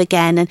alive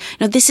again. And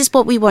this is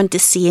what we want to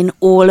see in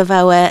all of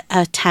our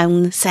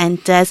town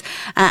centres.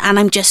 And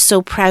I'm just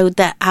so proud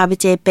that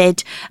Aberdare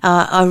BID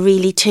are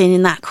really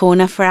turning that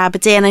corner for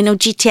Aberdare. And I know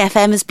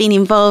GTFM has been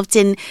involved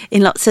in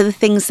lots of the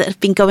things that have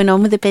been going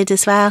on with the BID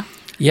as well.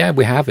 Yeah,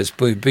 we have. It's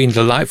been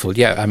delightful.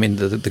 Yeah, I mean,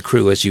 the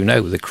crew, as you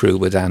know, the crew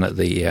were down at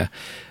the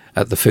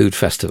food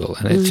festival,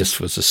 and it just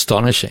was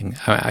astonishing.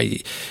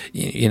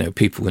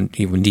 People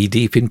were knee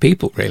deep in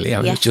people, really. I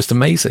mean, It was just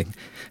amazing.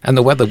 And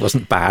the weather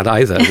wasn't bad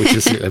either, which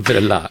is a bit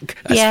of luck,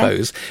 I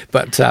suppose.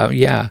 But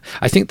I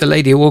think the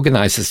lady who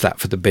organises that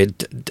for the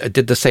BID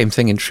did the same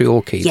thing in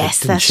Treorchy.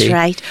 Yes, that's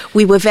right.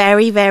 We were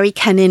very, very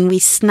cunning. We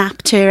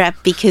snapped her up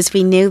because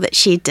we knew that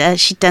she'd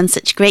done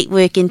such great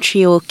work in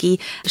Treorchy,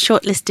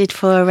 shortlisted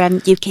for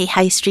UK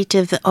High Street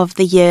of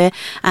the Year.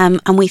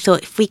 And we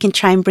thought if we can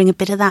try and bring a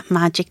bit of that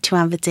magic to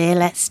Aberdare,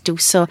 let's do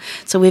so.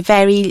 So we're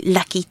very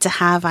lucky to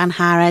have Anne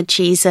Harrod.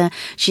 She's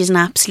an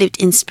absolute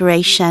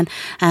inspiration,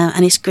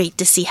 and it's great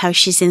to see how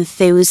she's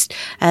enthused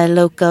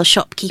local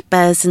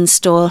shopkeepers and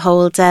stall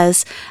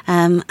holders,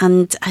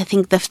 and I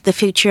think the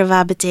future of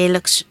Aberdare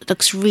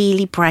looks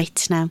really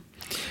bright now.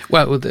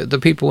 Well, the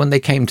people, when they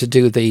came to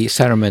do the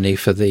ceremony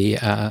for the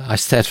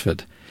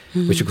Eisteddfod,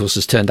 which of course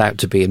has turned out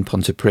to be in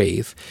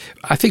Pontypridd,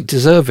 I think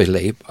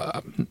deservedly,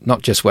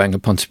 not just wearing a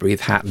Pontypridd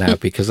hat now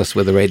because that's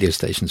where the radio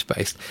station's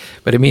based,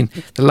 but I mean,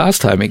 the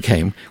last time it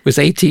came was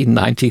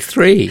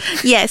 1893.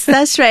 Yes,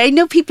 that's right. I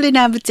know people in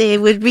Aberdare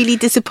were really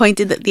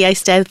disappointed that the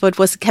Eisteddfod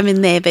wasn't coming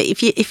there, but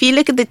if you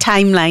look at the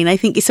timeline, I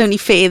think it's only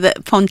fair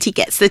that Ponty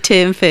gets the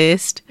term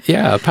first.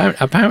 Yeah,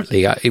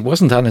 apparently it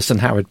wasn't Anniston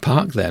Howard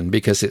Park then,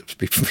 because it's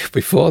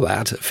before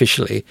that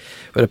officially,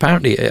 but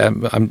apparently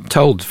I'm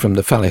told from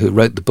the fellow who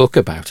wrote the book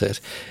about it,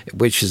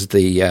 which is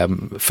the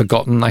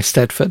forgotten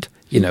Eisteddfod,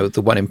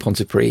 the one in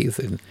Pontypridd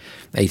in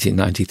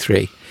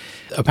 1893.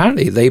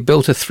 Apparently they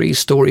built a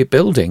 3-storey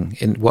building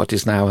in what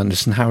is now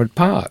Anniston Howard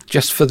Park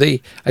just for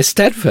the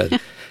Eisteddfod.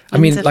 I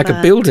mean, like a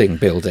building,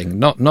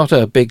 not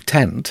a big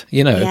tent,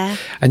 Yeah.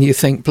 And you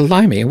think,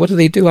 blimey, what do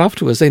they do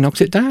afterwards? They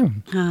knocked it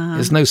down.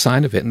 There's no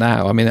sign of it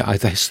now. I mean,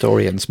 the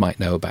historians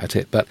might know about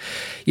it, but,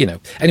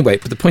 Anyway,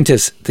 but the point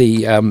is,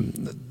 the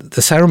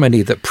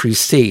ceremony that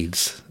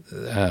precedes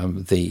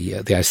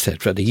the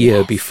Eisteddfod a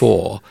year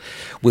before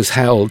was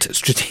held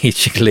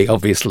strategically,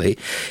 obviously,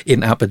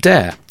 in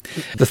Aberdare.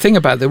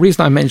 The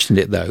reason I mentioned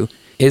it, though,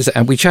 is,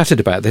 and we chatted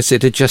about this,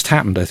 it had just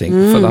happened, I think,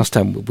 for last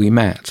time we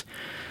met.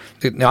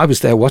 I was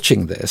there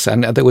watching this,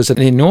 and there was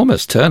an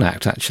enormous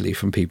turnout actually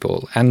from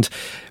people. And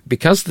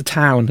because the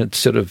town had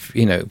sort of,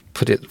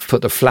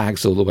 put the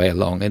flags all the way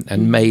along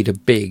and made a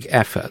big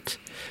effort,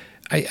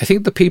 I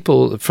think the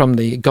people from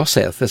the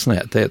Gosseth,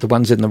 isn't it? The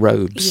ones in the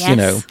robes,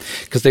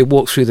 because they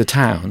walk through the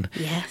town.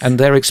 Yes. And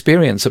their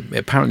experience,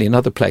 apparently in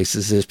other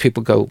places, is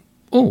people go,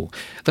 oh,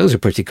 those are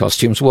pretty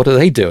costumes. What are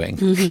they doing?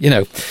 You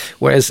know,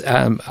 whereas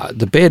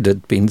the bid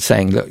had been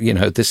saying that, you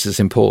know, this is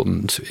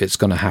important. It's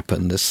going to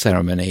happen, this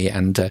ceremony.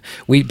 And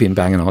we've been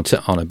banging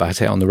on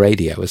about it on the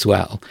radio as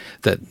well,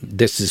 that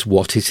this is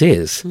what it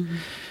is.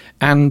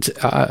 And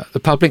the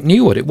public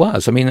knew what it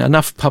was. I mean,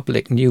 enough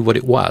public knew what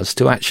it was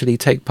to actually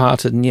take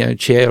part and, you know,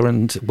 cheer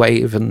and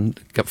wave and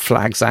get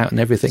flags out and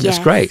everything. Yes.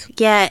 It's great.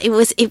 Yeah, it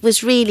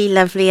was really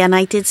lovely. And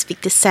I did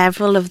speak to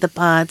several of the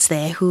bards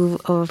there who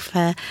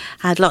have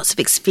had lots of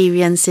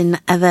experience in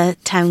other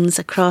towns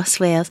across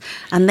Wales.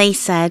 And they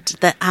said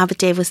that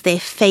Aberdare was their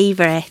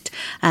favourite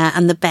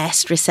and the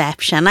best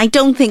reception. I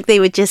don't think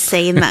they were just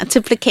saying that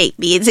to placate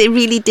me. It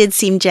really did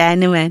seem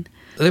genuine.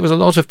 There was a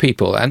lot of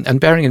people, and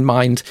bearing in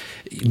mind,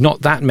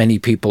 not that many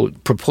people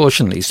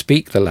proportionally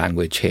speak the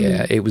language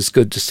here. It was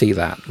good to see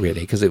that,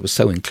 really, because it was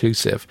so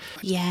inclusive.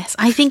 Yes,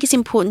 I think it's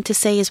important to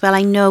say as well,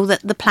 I know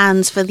that the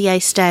plans for the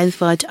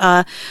Eisteddfod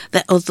are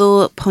that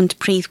although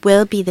Pontypridd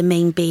will be the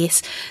main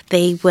base,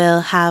 they will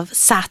have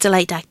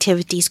satellite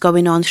activities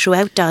going on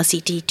throughout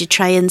RCT to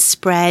try and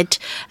spread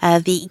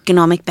the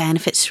economic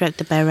benefits throughout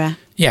the borough.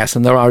 Yes,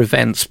 and there are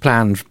events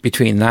planned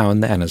between now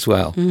and then as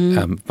well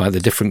by the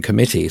different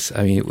committees.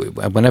 I mean,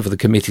 whenever the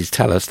committees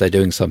tell us they're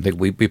doing something,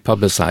 we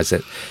publicise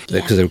it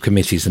because there are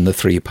committees in the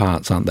three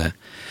parts, aren't there?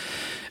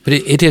 But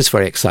it is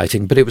very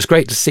exciting. But it was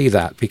great to see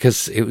that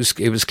because it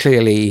was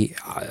clearly,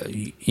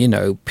 you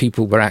know,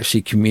 people were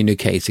actually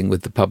communicating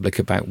with the public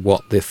about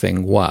what the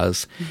thing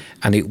was,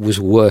 and it was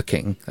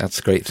working. That's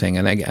a great thing.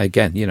 And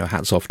again, you know,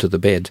 hats off to the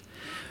bid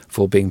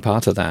for being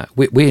part of that.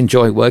 We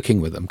enjoy working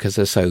with them because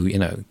they're so, you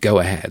know, go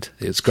ahead.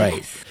 It's great.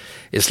 Yes.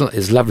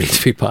 It's lovely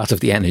to be part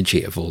of the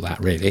energy of all that,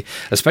 really,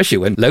 especially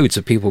when loads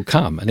of people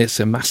come and it's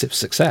a massive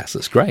success.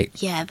 It's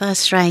great. Yeah,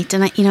 that's right.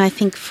 And I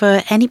think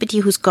for anybody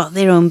who's got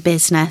their own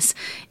business,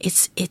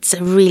 it's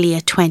really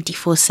a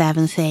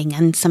 24/7 thing.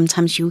 And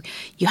sometimes you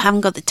haven't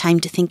got the time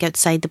to think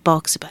outside the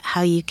box about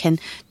how you can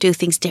do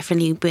things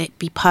differently, but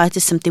be part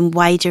of something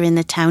wider in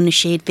the town, a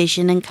shared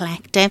vision and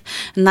collective.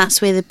 And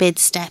that's where the bid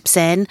steps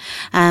in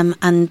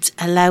and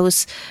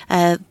allows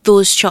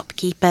those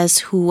shopkeepers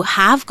who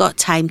have got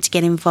time to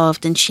get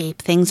involved and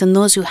shape things, and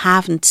those who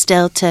haven't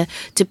still to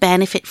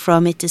benefit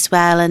from it as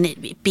well. And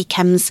it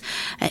becomes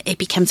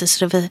a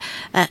sort of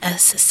a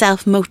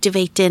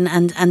self-motivating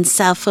and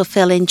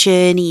self-fulfilling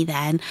journey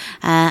then,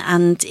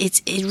 and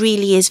it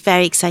really is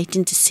very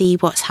exciting to see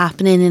what's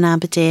happening in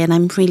Aberdare, and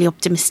I'm really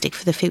optimistic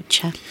for the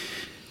future.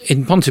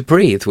 In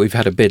Pontypridd, we've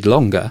had a bid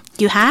longer.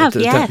 You have,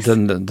 yes.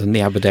 Than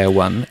the Aberdare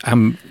one.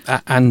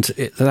 And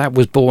that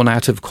was born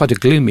out of quite a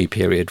gloomy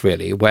period,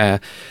 really, where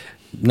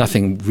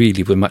nothing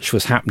really much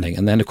was happening.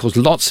 And then, of course,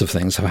 lots of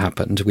things have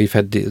happened. We've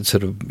had the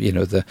sort of, you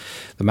know, the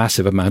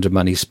massive amount of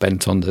money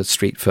spent on the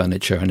street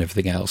furniture and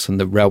everything else, and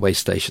the railway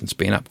station's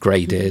been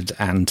upgraded.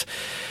 And,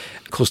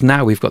 of course,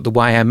 now we've got the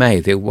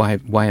YMA, the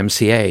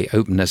YMCA,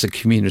 open as a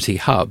community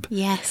hub.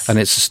 Yes. And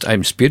it's a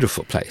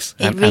beautiful place.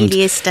 It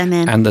really is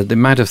stunning. And the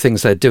amount of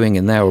things they're doing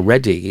in there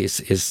already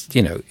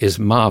is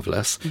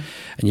marvellous.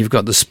 And you've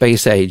got the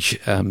space age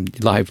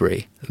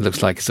library. It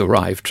looks like it's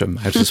arrived from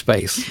outer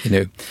space, you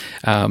know,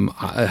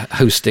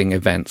 hosting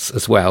events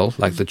as well,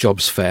 like the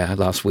jobs fair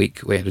last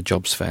week. We had a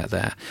jobs fair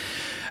there.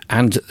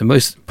 And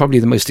probably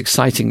the most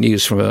exciting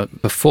news from a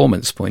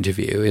performance point of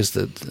view is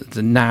that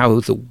now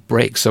the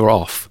brakes are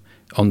off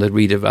on the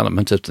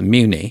redevelopment of the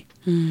Muni.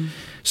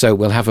 So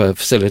we'll have a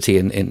facility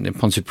in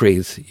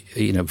Pontypridd,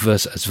 you know,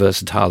 as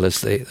versatile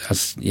as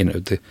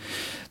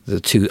the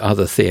two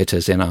other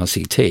theatres in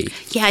RCT.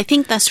 Yeah, I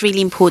think that's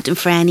really important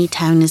for any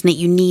town, isn't it?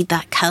 You need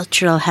that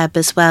cultural hub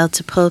as well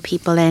to pull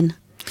people in.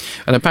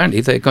 And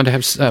apparently they're going to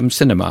have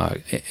cinema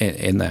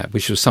in there,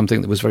 which was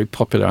something that was very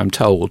popular, I'm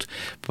told,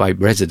 by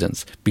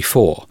residents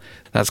before.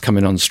 That's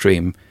coming on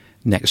stream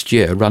next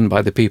year, run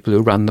by the people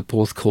who run the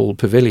Porthcawl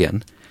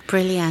Pavilion.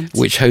 Brilliant.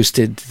 Which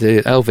hosted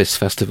the Elvis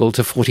Festival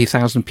to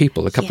 40,000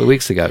 people a couple of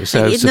weeks ago.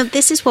 So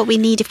this is what we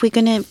need if we're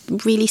going to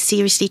really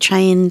seriously try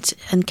and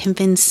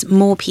convince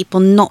more people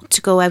not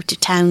to go out of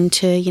town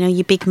to, you know,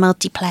 your big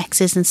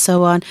multiplexes and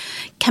so on.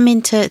 Come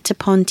into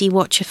Ponty,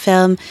 watch a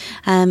film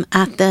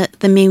at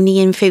the Muni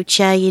in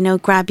future, you know,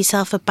 grab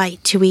yourself a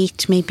bite to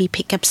eat, maybe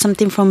pick up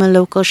something from a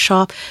local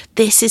shop.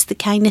 This is the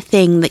kind of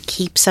thing that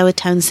keeps our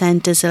town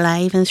centres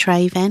alive and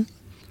thriving.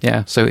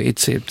 Yeah, so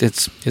it's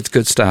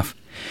good stuff.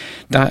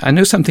 Now, I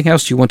know something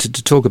else you wanted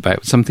to talk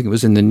about, something that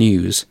was in the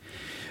news,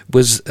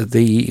 was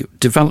the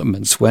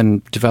developments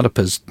when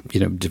developers, you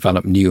know,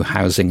 develop new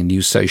housing and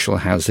new social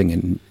housing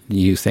and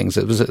new things.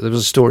 There was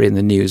a story in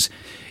the news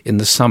in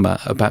the summer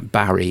about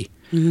Barry,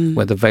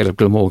 where the Vale of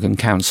Glamorgan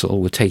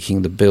Council were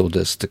taking the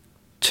builders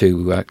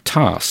to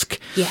task.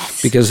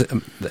 Yes. Because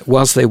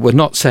whilst they were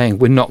not saying,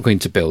 we're not going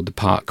to build the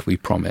park we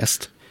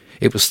promised,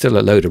 it was still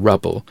a load of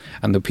rubble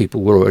and the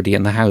people were already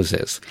in the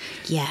houses.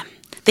 Yeah.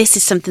 This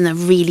is something that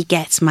really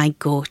gets my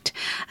goat.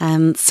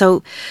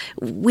 So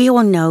we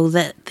all know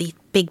that the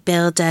big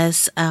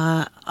builders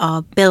are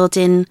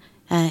building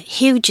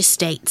huge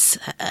estates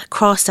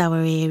across our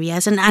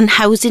areas, and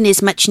housing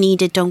is much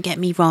needed, don't get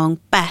me wrong,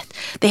 but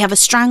they have a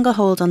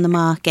stranglehold on the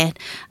market,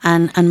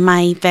 and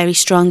my very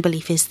strong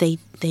belief is they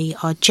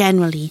are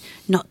generally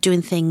not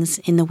doing things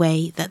in the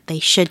way that they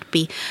should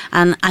be.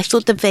 And I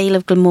thought the Vale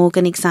of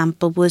Glamorgan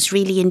example was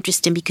really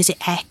interesting because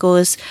it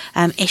echoes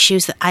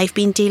issues that I've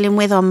been dealing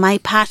with on my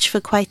patch for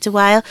quite a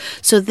while.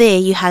 So there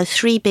you had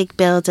three big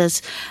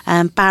builders,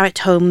 Barratt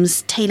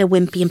Homes, Taylor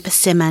Wimpey and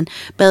Persimmon,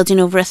 building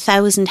over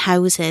 1,000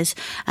 houses.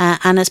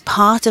 And as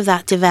part of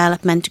that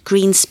development,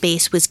 green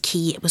space was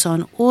key. It was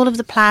on all of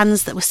the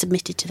plans that were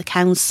submitted to the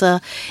council.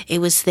 It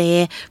was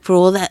there for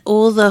all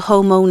the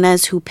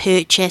homeowners who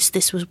purchased.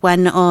 This was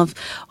one of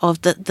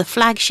the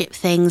flagship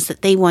things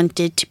that they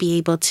wanted to be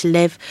able to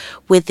live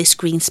with this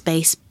green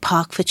space,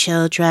 park for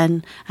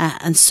children,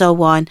 and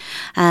so on.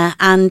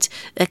 And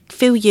a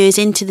few years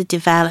into the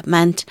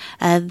development,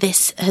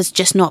 this has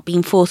just not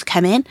been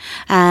forthcoming.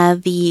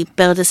 The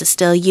builders are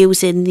still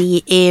using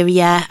the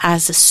area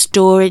as a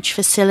storage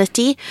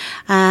facility,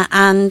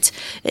 and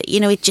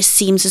it just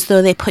seems as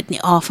though they're putting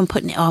it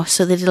off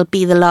so that it'll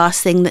be the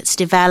last thing that's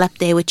developed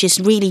there, which is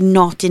really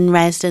not in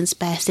residents'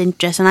 best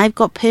interest. And I've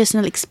got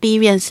personal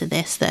experience of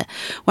this, that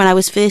when I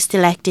was first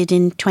elected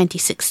in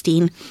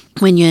 2016,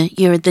 when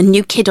you're the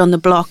new kid on the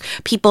block,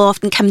 people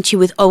often come to you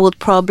with old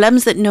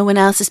problems that no one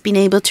else has been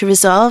able to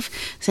resolve.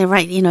 So,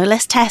 right,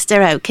 let's test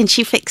her out. Can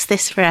she fix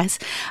this for us?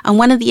 And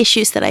one of the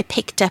issues that I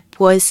picked up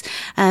was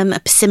a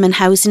Persimmon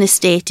housing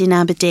estate in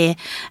Aberdeen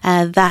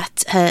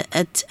that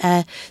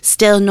had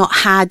still not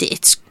had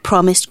its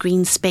promised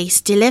green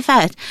space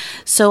delivered.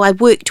 So I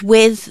worked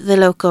with the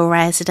local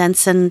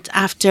residents, and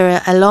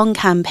after a long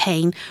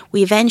campaign,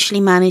 we eventually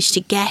managed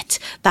to get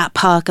that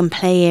park and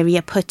play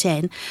area put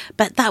in.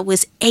 But that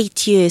was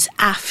 8 years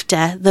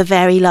after the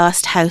very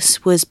last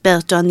house was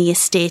built on the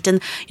estate. And,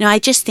 I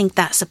just think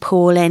that's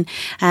appalling.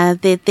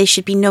 There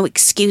should be no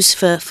excuse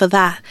for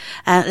that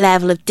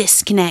level of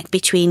disconnect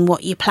between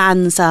what your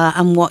plans are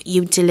and what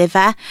you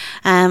deliver.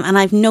 And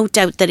I've no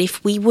doubt that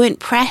if we weren't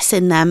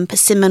pressing them,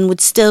 Persimmon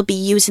would still be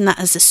using that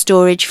as a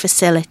storage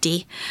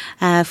facility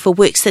for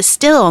works that's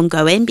still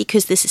ongoing,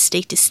 because this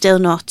estate is still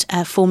not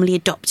formally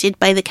adopted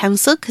by the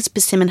council, because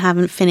Persimmon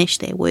haven't finished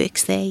their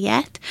works there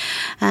yet.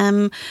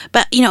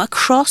 But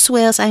across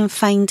Wales, I'm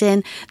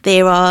finding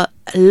there are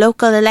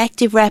local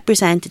elected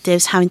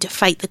representatives having to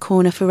fight the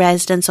corner for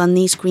residents on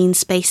these green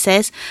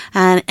spaces,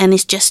 and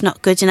it's just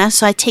not good enough.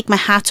 So I take my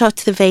hat off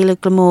to the Vale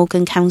of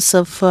Glamorgan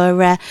Council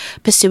for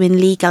pursuing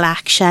legal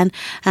action,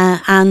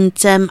 and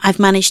I've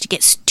managed to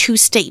get two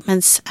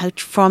statements out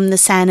from the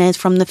Senedd,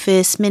 from the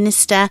First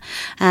Minister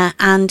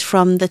and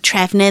from the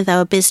Trefnydd,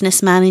 our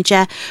business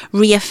manager,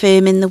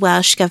 reaffirming the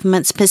Welsh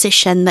Government's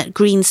position that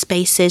green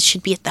spaces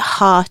should be at the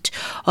heart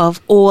of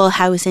all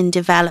housing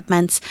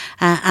developments,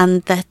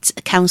 and that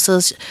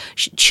councils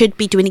should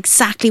be doing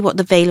exactly what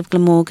the Vale of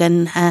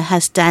Glamorgan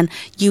has done,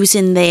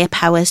 using their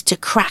powers to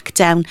crack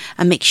down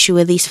and make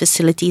sure these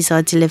facilities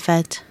are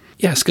delivered.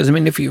 Yes, because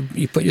if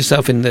you put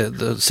yourself in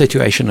the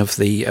situation of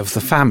the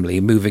family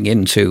moving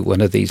into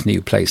one of these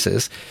new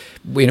places,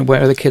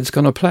 where are the kids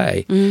going to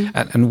play?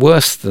 And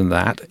worse than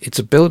that, it's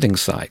a building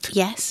site.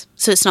 Yes,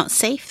 so it's not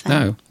safe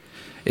then. No.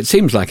 It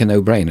seems like a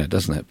no-brainer,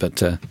 doesn't it?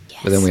 But yes.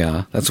 But then we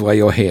are. That's why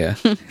you're here,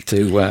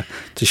 to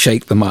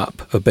shake them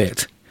up a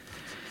bit.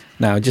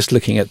 Now, just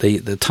looking at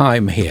the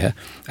time here,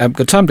 I've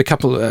got time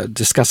to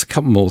discuss a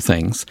couple more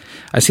things.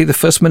 I see the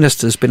First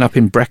Minister's been up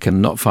in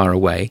Brecon, not far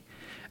away,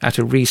 at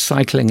a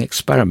recycling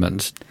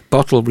experiment,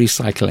 bottle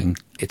recycling.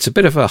 It's a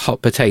bit of a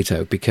hot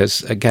potato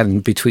because, again,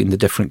 between the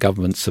different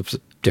governments of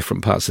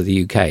different parts of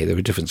the UK, there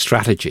are different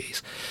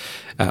strategies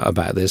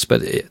about this,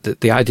 but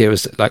the idea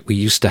is like we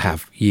used to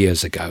have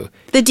years ago.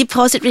 The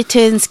deposit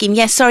return scheme.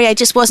 Yes, sorry, I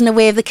just wasn't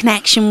aware of the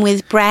connection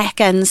with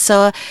Brecon.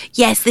 So,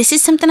 yes, this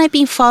is something I've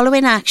been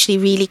following actually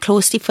really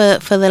closely for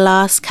the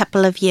last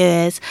couple of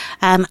years.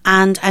 And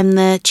I'm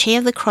the chair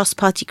of the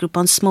cross-party group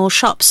on small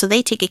shops. So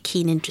they take a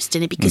keen interest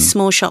in it because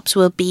small shops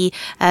will be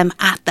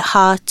at the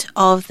heart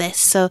of this.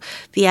 So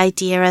the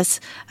idea,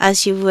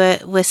 as you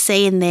were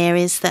saying there,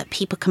 is that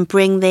people can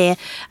bring their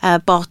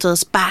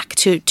bottles back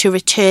to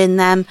return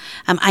them,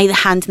 either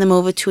handing them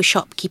over to a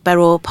shopkeeper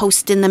or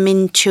posting them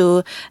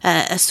into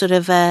a sort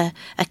of a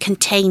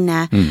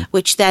container,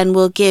 which then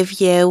will give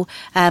you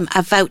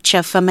a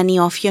voucher for money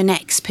off your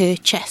next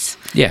purchase.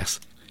 Yes.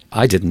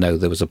 I didn't know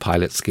there was a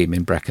pilot scheme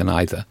in Brecon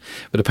either,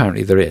 but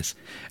apparently there is.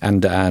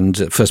 And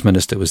First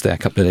Minister was there a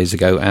couple of days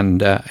ago,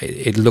 and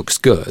it looks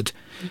good.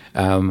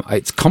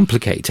 It's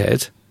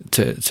complicated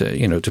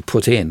to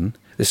put in.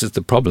 This is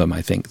the problem,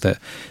 I think, the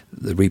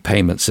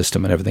repayment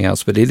system and everything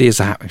else, but it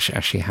is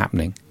actually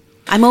happening.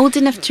 I'm old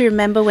enough to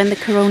remember when the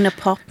Corona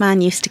Pop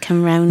man used to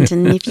come round,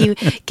 and if you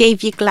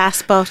gave your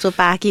glass bottle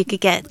back, you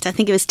could get, I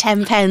think it was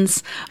 10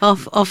 pence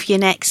off your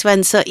next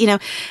one. So,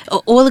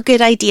 all the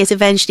good ideas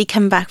eventually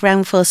come back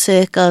round full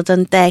circle,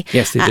 don't they?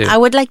 Yes, they do. I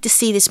would like to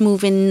see this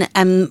moving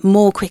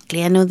more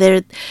quickly. I know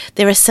there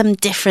are some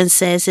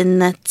differences in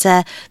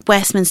that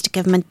Westminster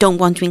government don't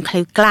want to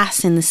include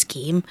glass in the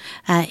scheme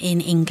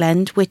in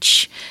England,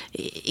 which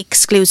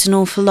excludes an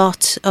awful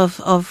lot of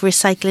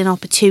recycling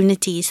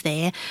opportunities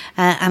there.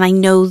 And I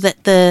know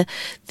that the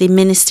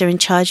minister in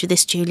charge of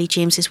this, Julie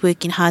James, is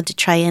working hard to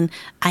try and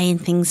iron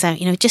things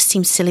out. It just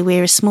seems silly.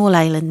 We're a small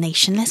island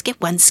nation. Let's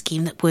get one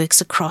scheme that works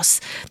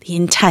across the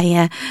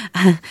entire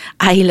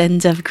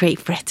island of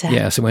Great Britain.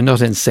 Yeah, so we're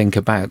not in sync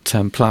about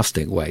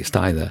plastic waste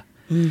either.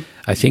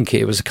 I think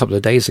it was a couple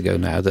of days ago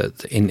now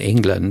that in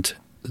England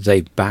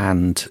they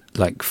banned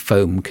like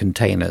foam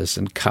containers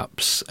and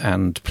cups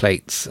and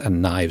plates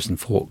and knives and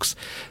forks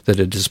that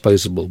are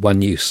disposable,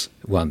 one-use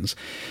ones,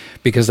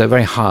 because they're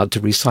very hard to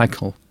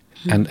recycle.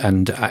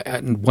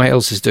 And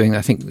Wales is doing,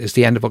 I think it's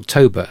the end of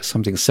October,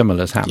 something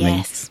similar is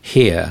happening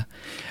here,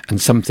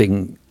 and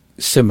something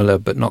similar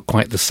but not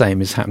quite the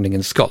same is happening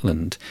in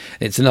Scotland.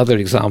 It's another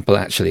example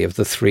actually of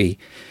the three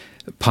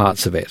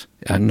parts of it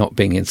and not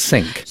being in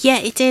sync. Yeah,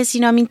 it is.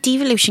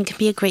 Devolution can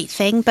be a great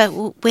thing, but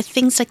with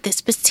things like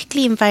this,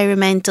 particularly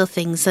environmental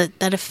things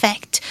that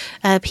affect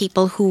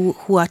people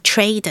who are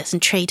traders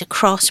and trade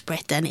across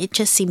Britain, it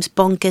just seems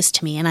bonkers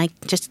to me. And I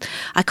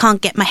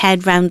can't get my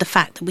head around the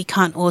fact that we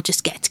can't all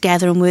just get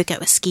together and work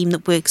out a scheme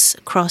that works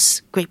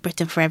across Great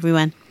Britain for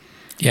everyone.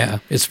 Yeah,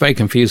 it's very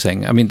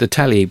confusing. I mean, the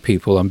telly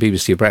people on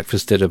BBC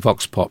Breakfast did a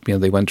vox pop.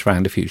 They went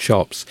around a few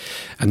shops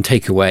and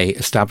takeaway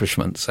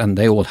establishments, and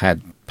they all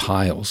had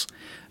piles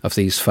of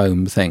these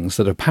foam things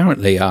that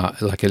apparently are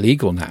like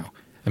illegal now.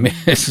 I mean,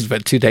 this is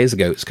about 2 days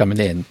ago it's coming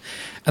in,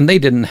 and they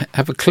didn't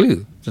have a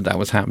clue that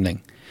was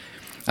happening.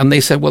 And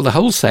they said, well, the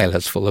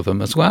wholesaler's full of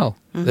them as well.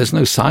 There's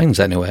no signs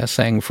anywhere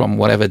saying from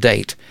whatever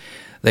date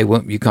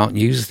you can't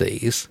use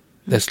these.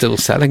 They're still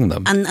selling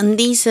them. And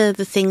these are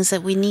the things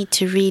that we need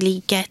to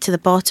really get to the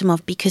bottom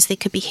of, because there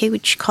could be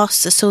huge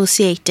costs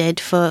associated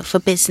for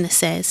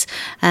businesses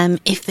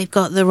if they've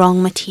got the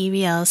wrong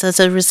materials as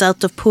a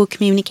result of poor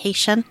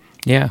communication.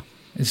 Yeah,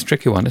 it's a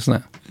tricky one, isn't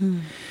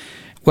it?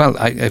 Well,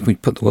 we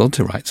put the world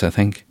to rights, I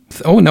think.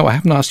 Oh, no, I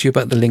haven't asked you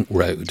about the Link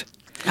Road.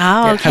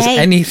 Oh, okay. Has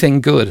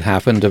anything good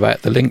happened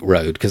about the Link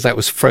Road? Because that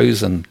was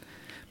frozen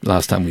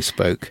last time we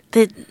spoke.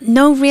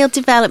 No real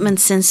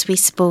development since we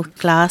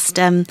spoke last.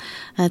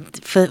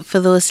 For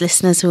those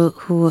listeners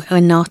who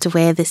are not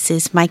aware, this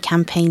is my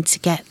campaign to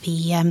get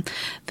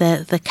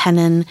the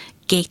Cannon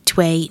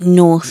Gateway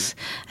North,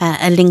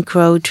 a link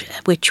road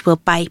which will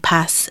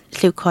bypass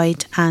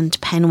Llucoed and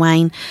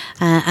Penwine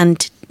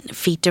and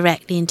feed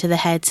directly into the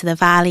heads of the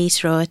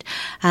Valleys Road.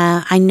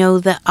 I know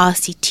that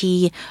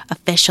RCT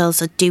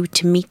officials are due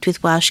to meet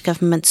with Welsh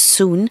Government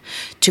soon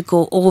to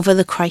go over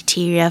the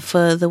criteria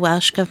for the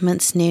Welsh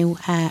Government's new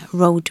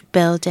road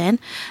building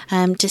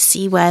to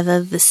see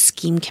whether the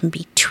scheme can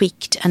be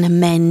tweaked and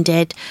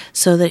amended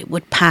so that it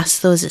would pass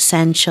those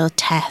essential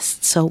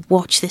tests. So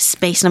watch this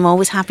space, and I'm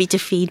always happy to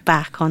feed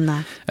back on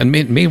that. And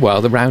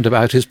meanwhile, the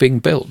roundabout is being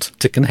built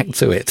to connect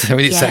to it. I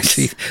mean, it's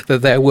actually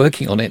that they're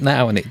working on it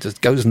now, and it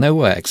just goes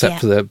nowhere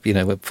except for the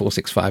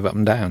 465 up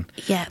and down,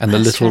 and the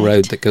little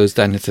road that goes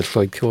down into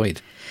Llucoed.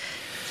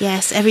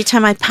 Yes, every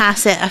time I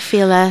pass it, I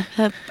feel a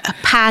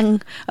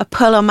pang, a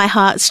pull on my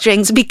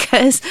heartstrings,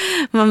 because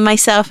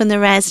myself and the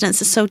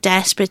residents are so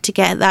desperate to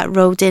get that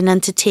road in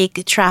and to take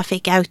the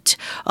traffic out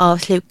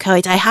of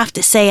Llucoed. I have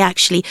to say,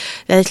 actually,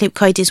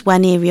 Llucoed is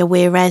one area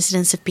where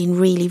residents have been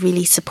really,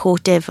 really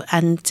supportive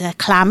and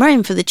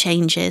clamouring for the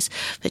changes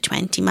for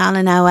 20 mile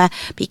an hour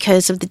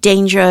because of the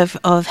danger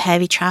of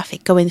heavy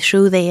traffic going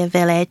through their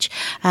village.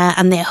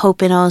 And they're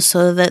hoping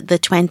also that the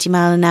 20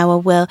 mile an hour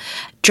will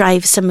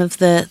drive some of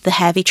the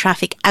heavy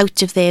traffic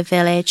out of their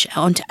village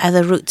onto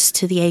other routes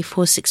to the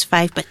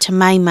A465. But to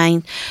my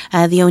mind,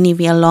 the only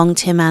real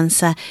long-term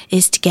answer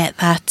is to get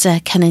that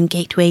Cannon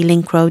Gateway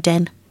link road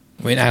in.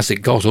 I mean, as it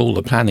got all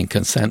the planning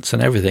consents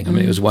and everything, I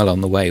mean, it was well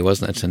on the way,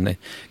 wasn't it? And it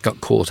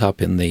got caught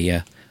up in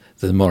the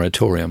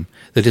moratorium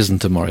that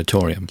isn't a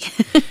moratorium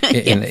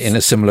in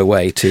a similar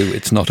way to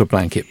it's not a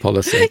blanket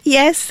policy.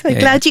 Yes, I'm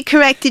glad you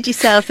corrected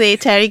yourself there,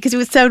 Terry, because it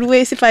would sound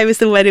worse if I was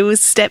the one who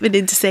was stepping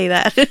in to say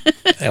that.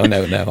 Oh,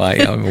 no,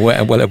 I'm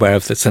well aware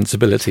of the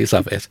sensibilities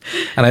of it.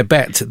 And I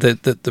bet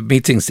that the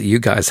meetings that you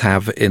guys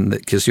have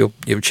because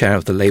you're chair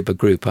of the Labour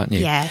group, aren't you?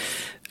 Yes.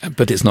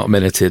 But it's not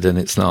minuted, and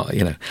it's not,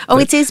 Oh,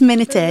 it is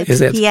minuted.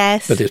 Is it?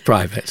 Yes. But it's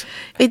private.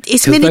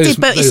 It's minuted,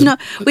 but it's not.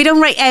 We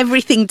don't write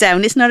everything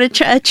down. It's not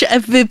a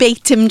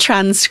verbatim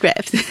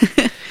transcript.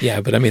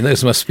 Yeah, but I mean,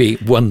 those must be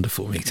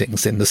wonderful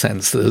meetings in the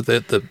sense that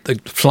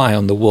the fly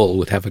on the wall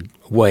would have a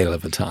whale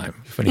of a time.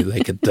 If only they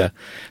could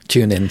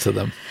tune into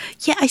them.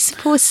 Yeah, I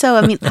suppose so.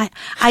 I mean,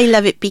 I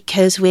love it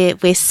because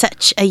we're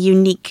such a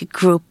unique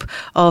group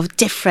of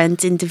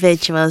different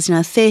individuals,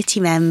 30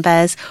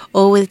 members,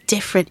 all with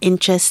different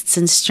interests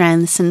and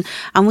strengths. And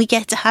we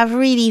get to have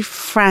really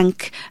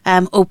frank,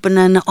 open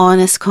and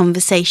honest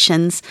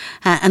conversations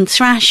and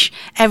thrash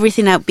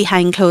everything out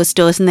behind closed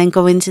doors and then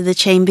go into the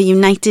Chamber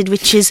United,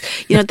 which is,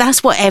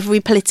 that's what every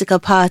political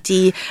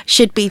party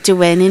should be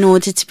doing in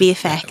order to be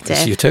effective.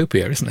 It's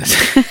utopia, isn't it?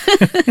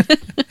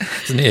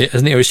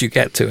 as near as you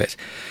get to it.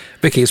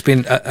 Vikki, it's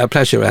been a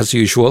pleasure as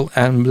usual,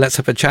 and let's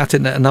have a chat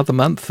in another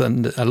month,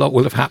 and a lot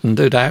will have happened,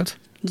 no doubt.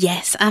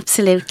 Yes,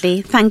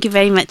 absolutely. Thank you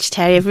very much,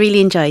 Terry. I've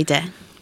really enjoyed it.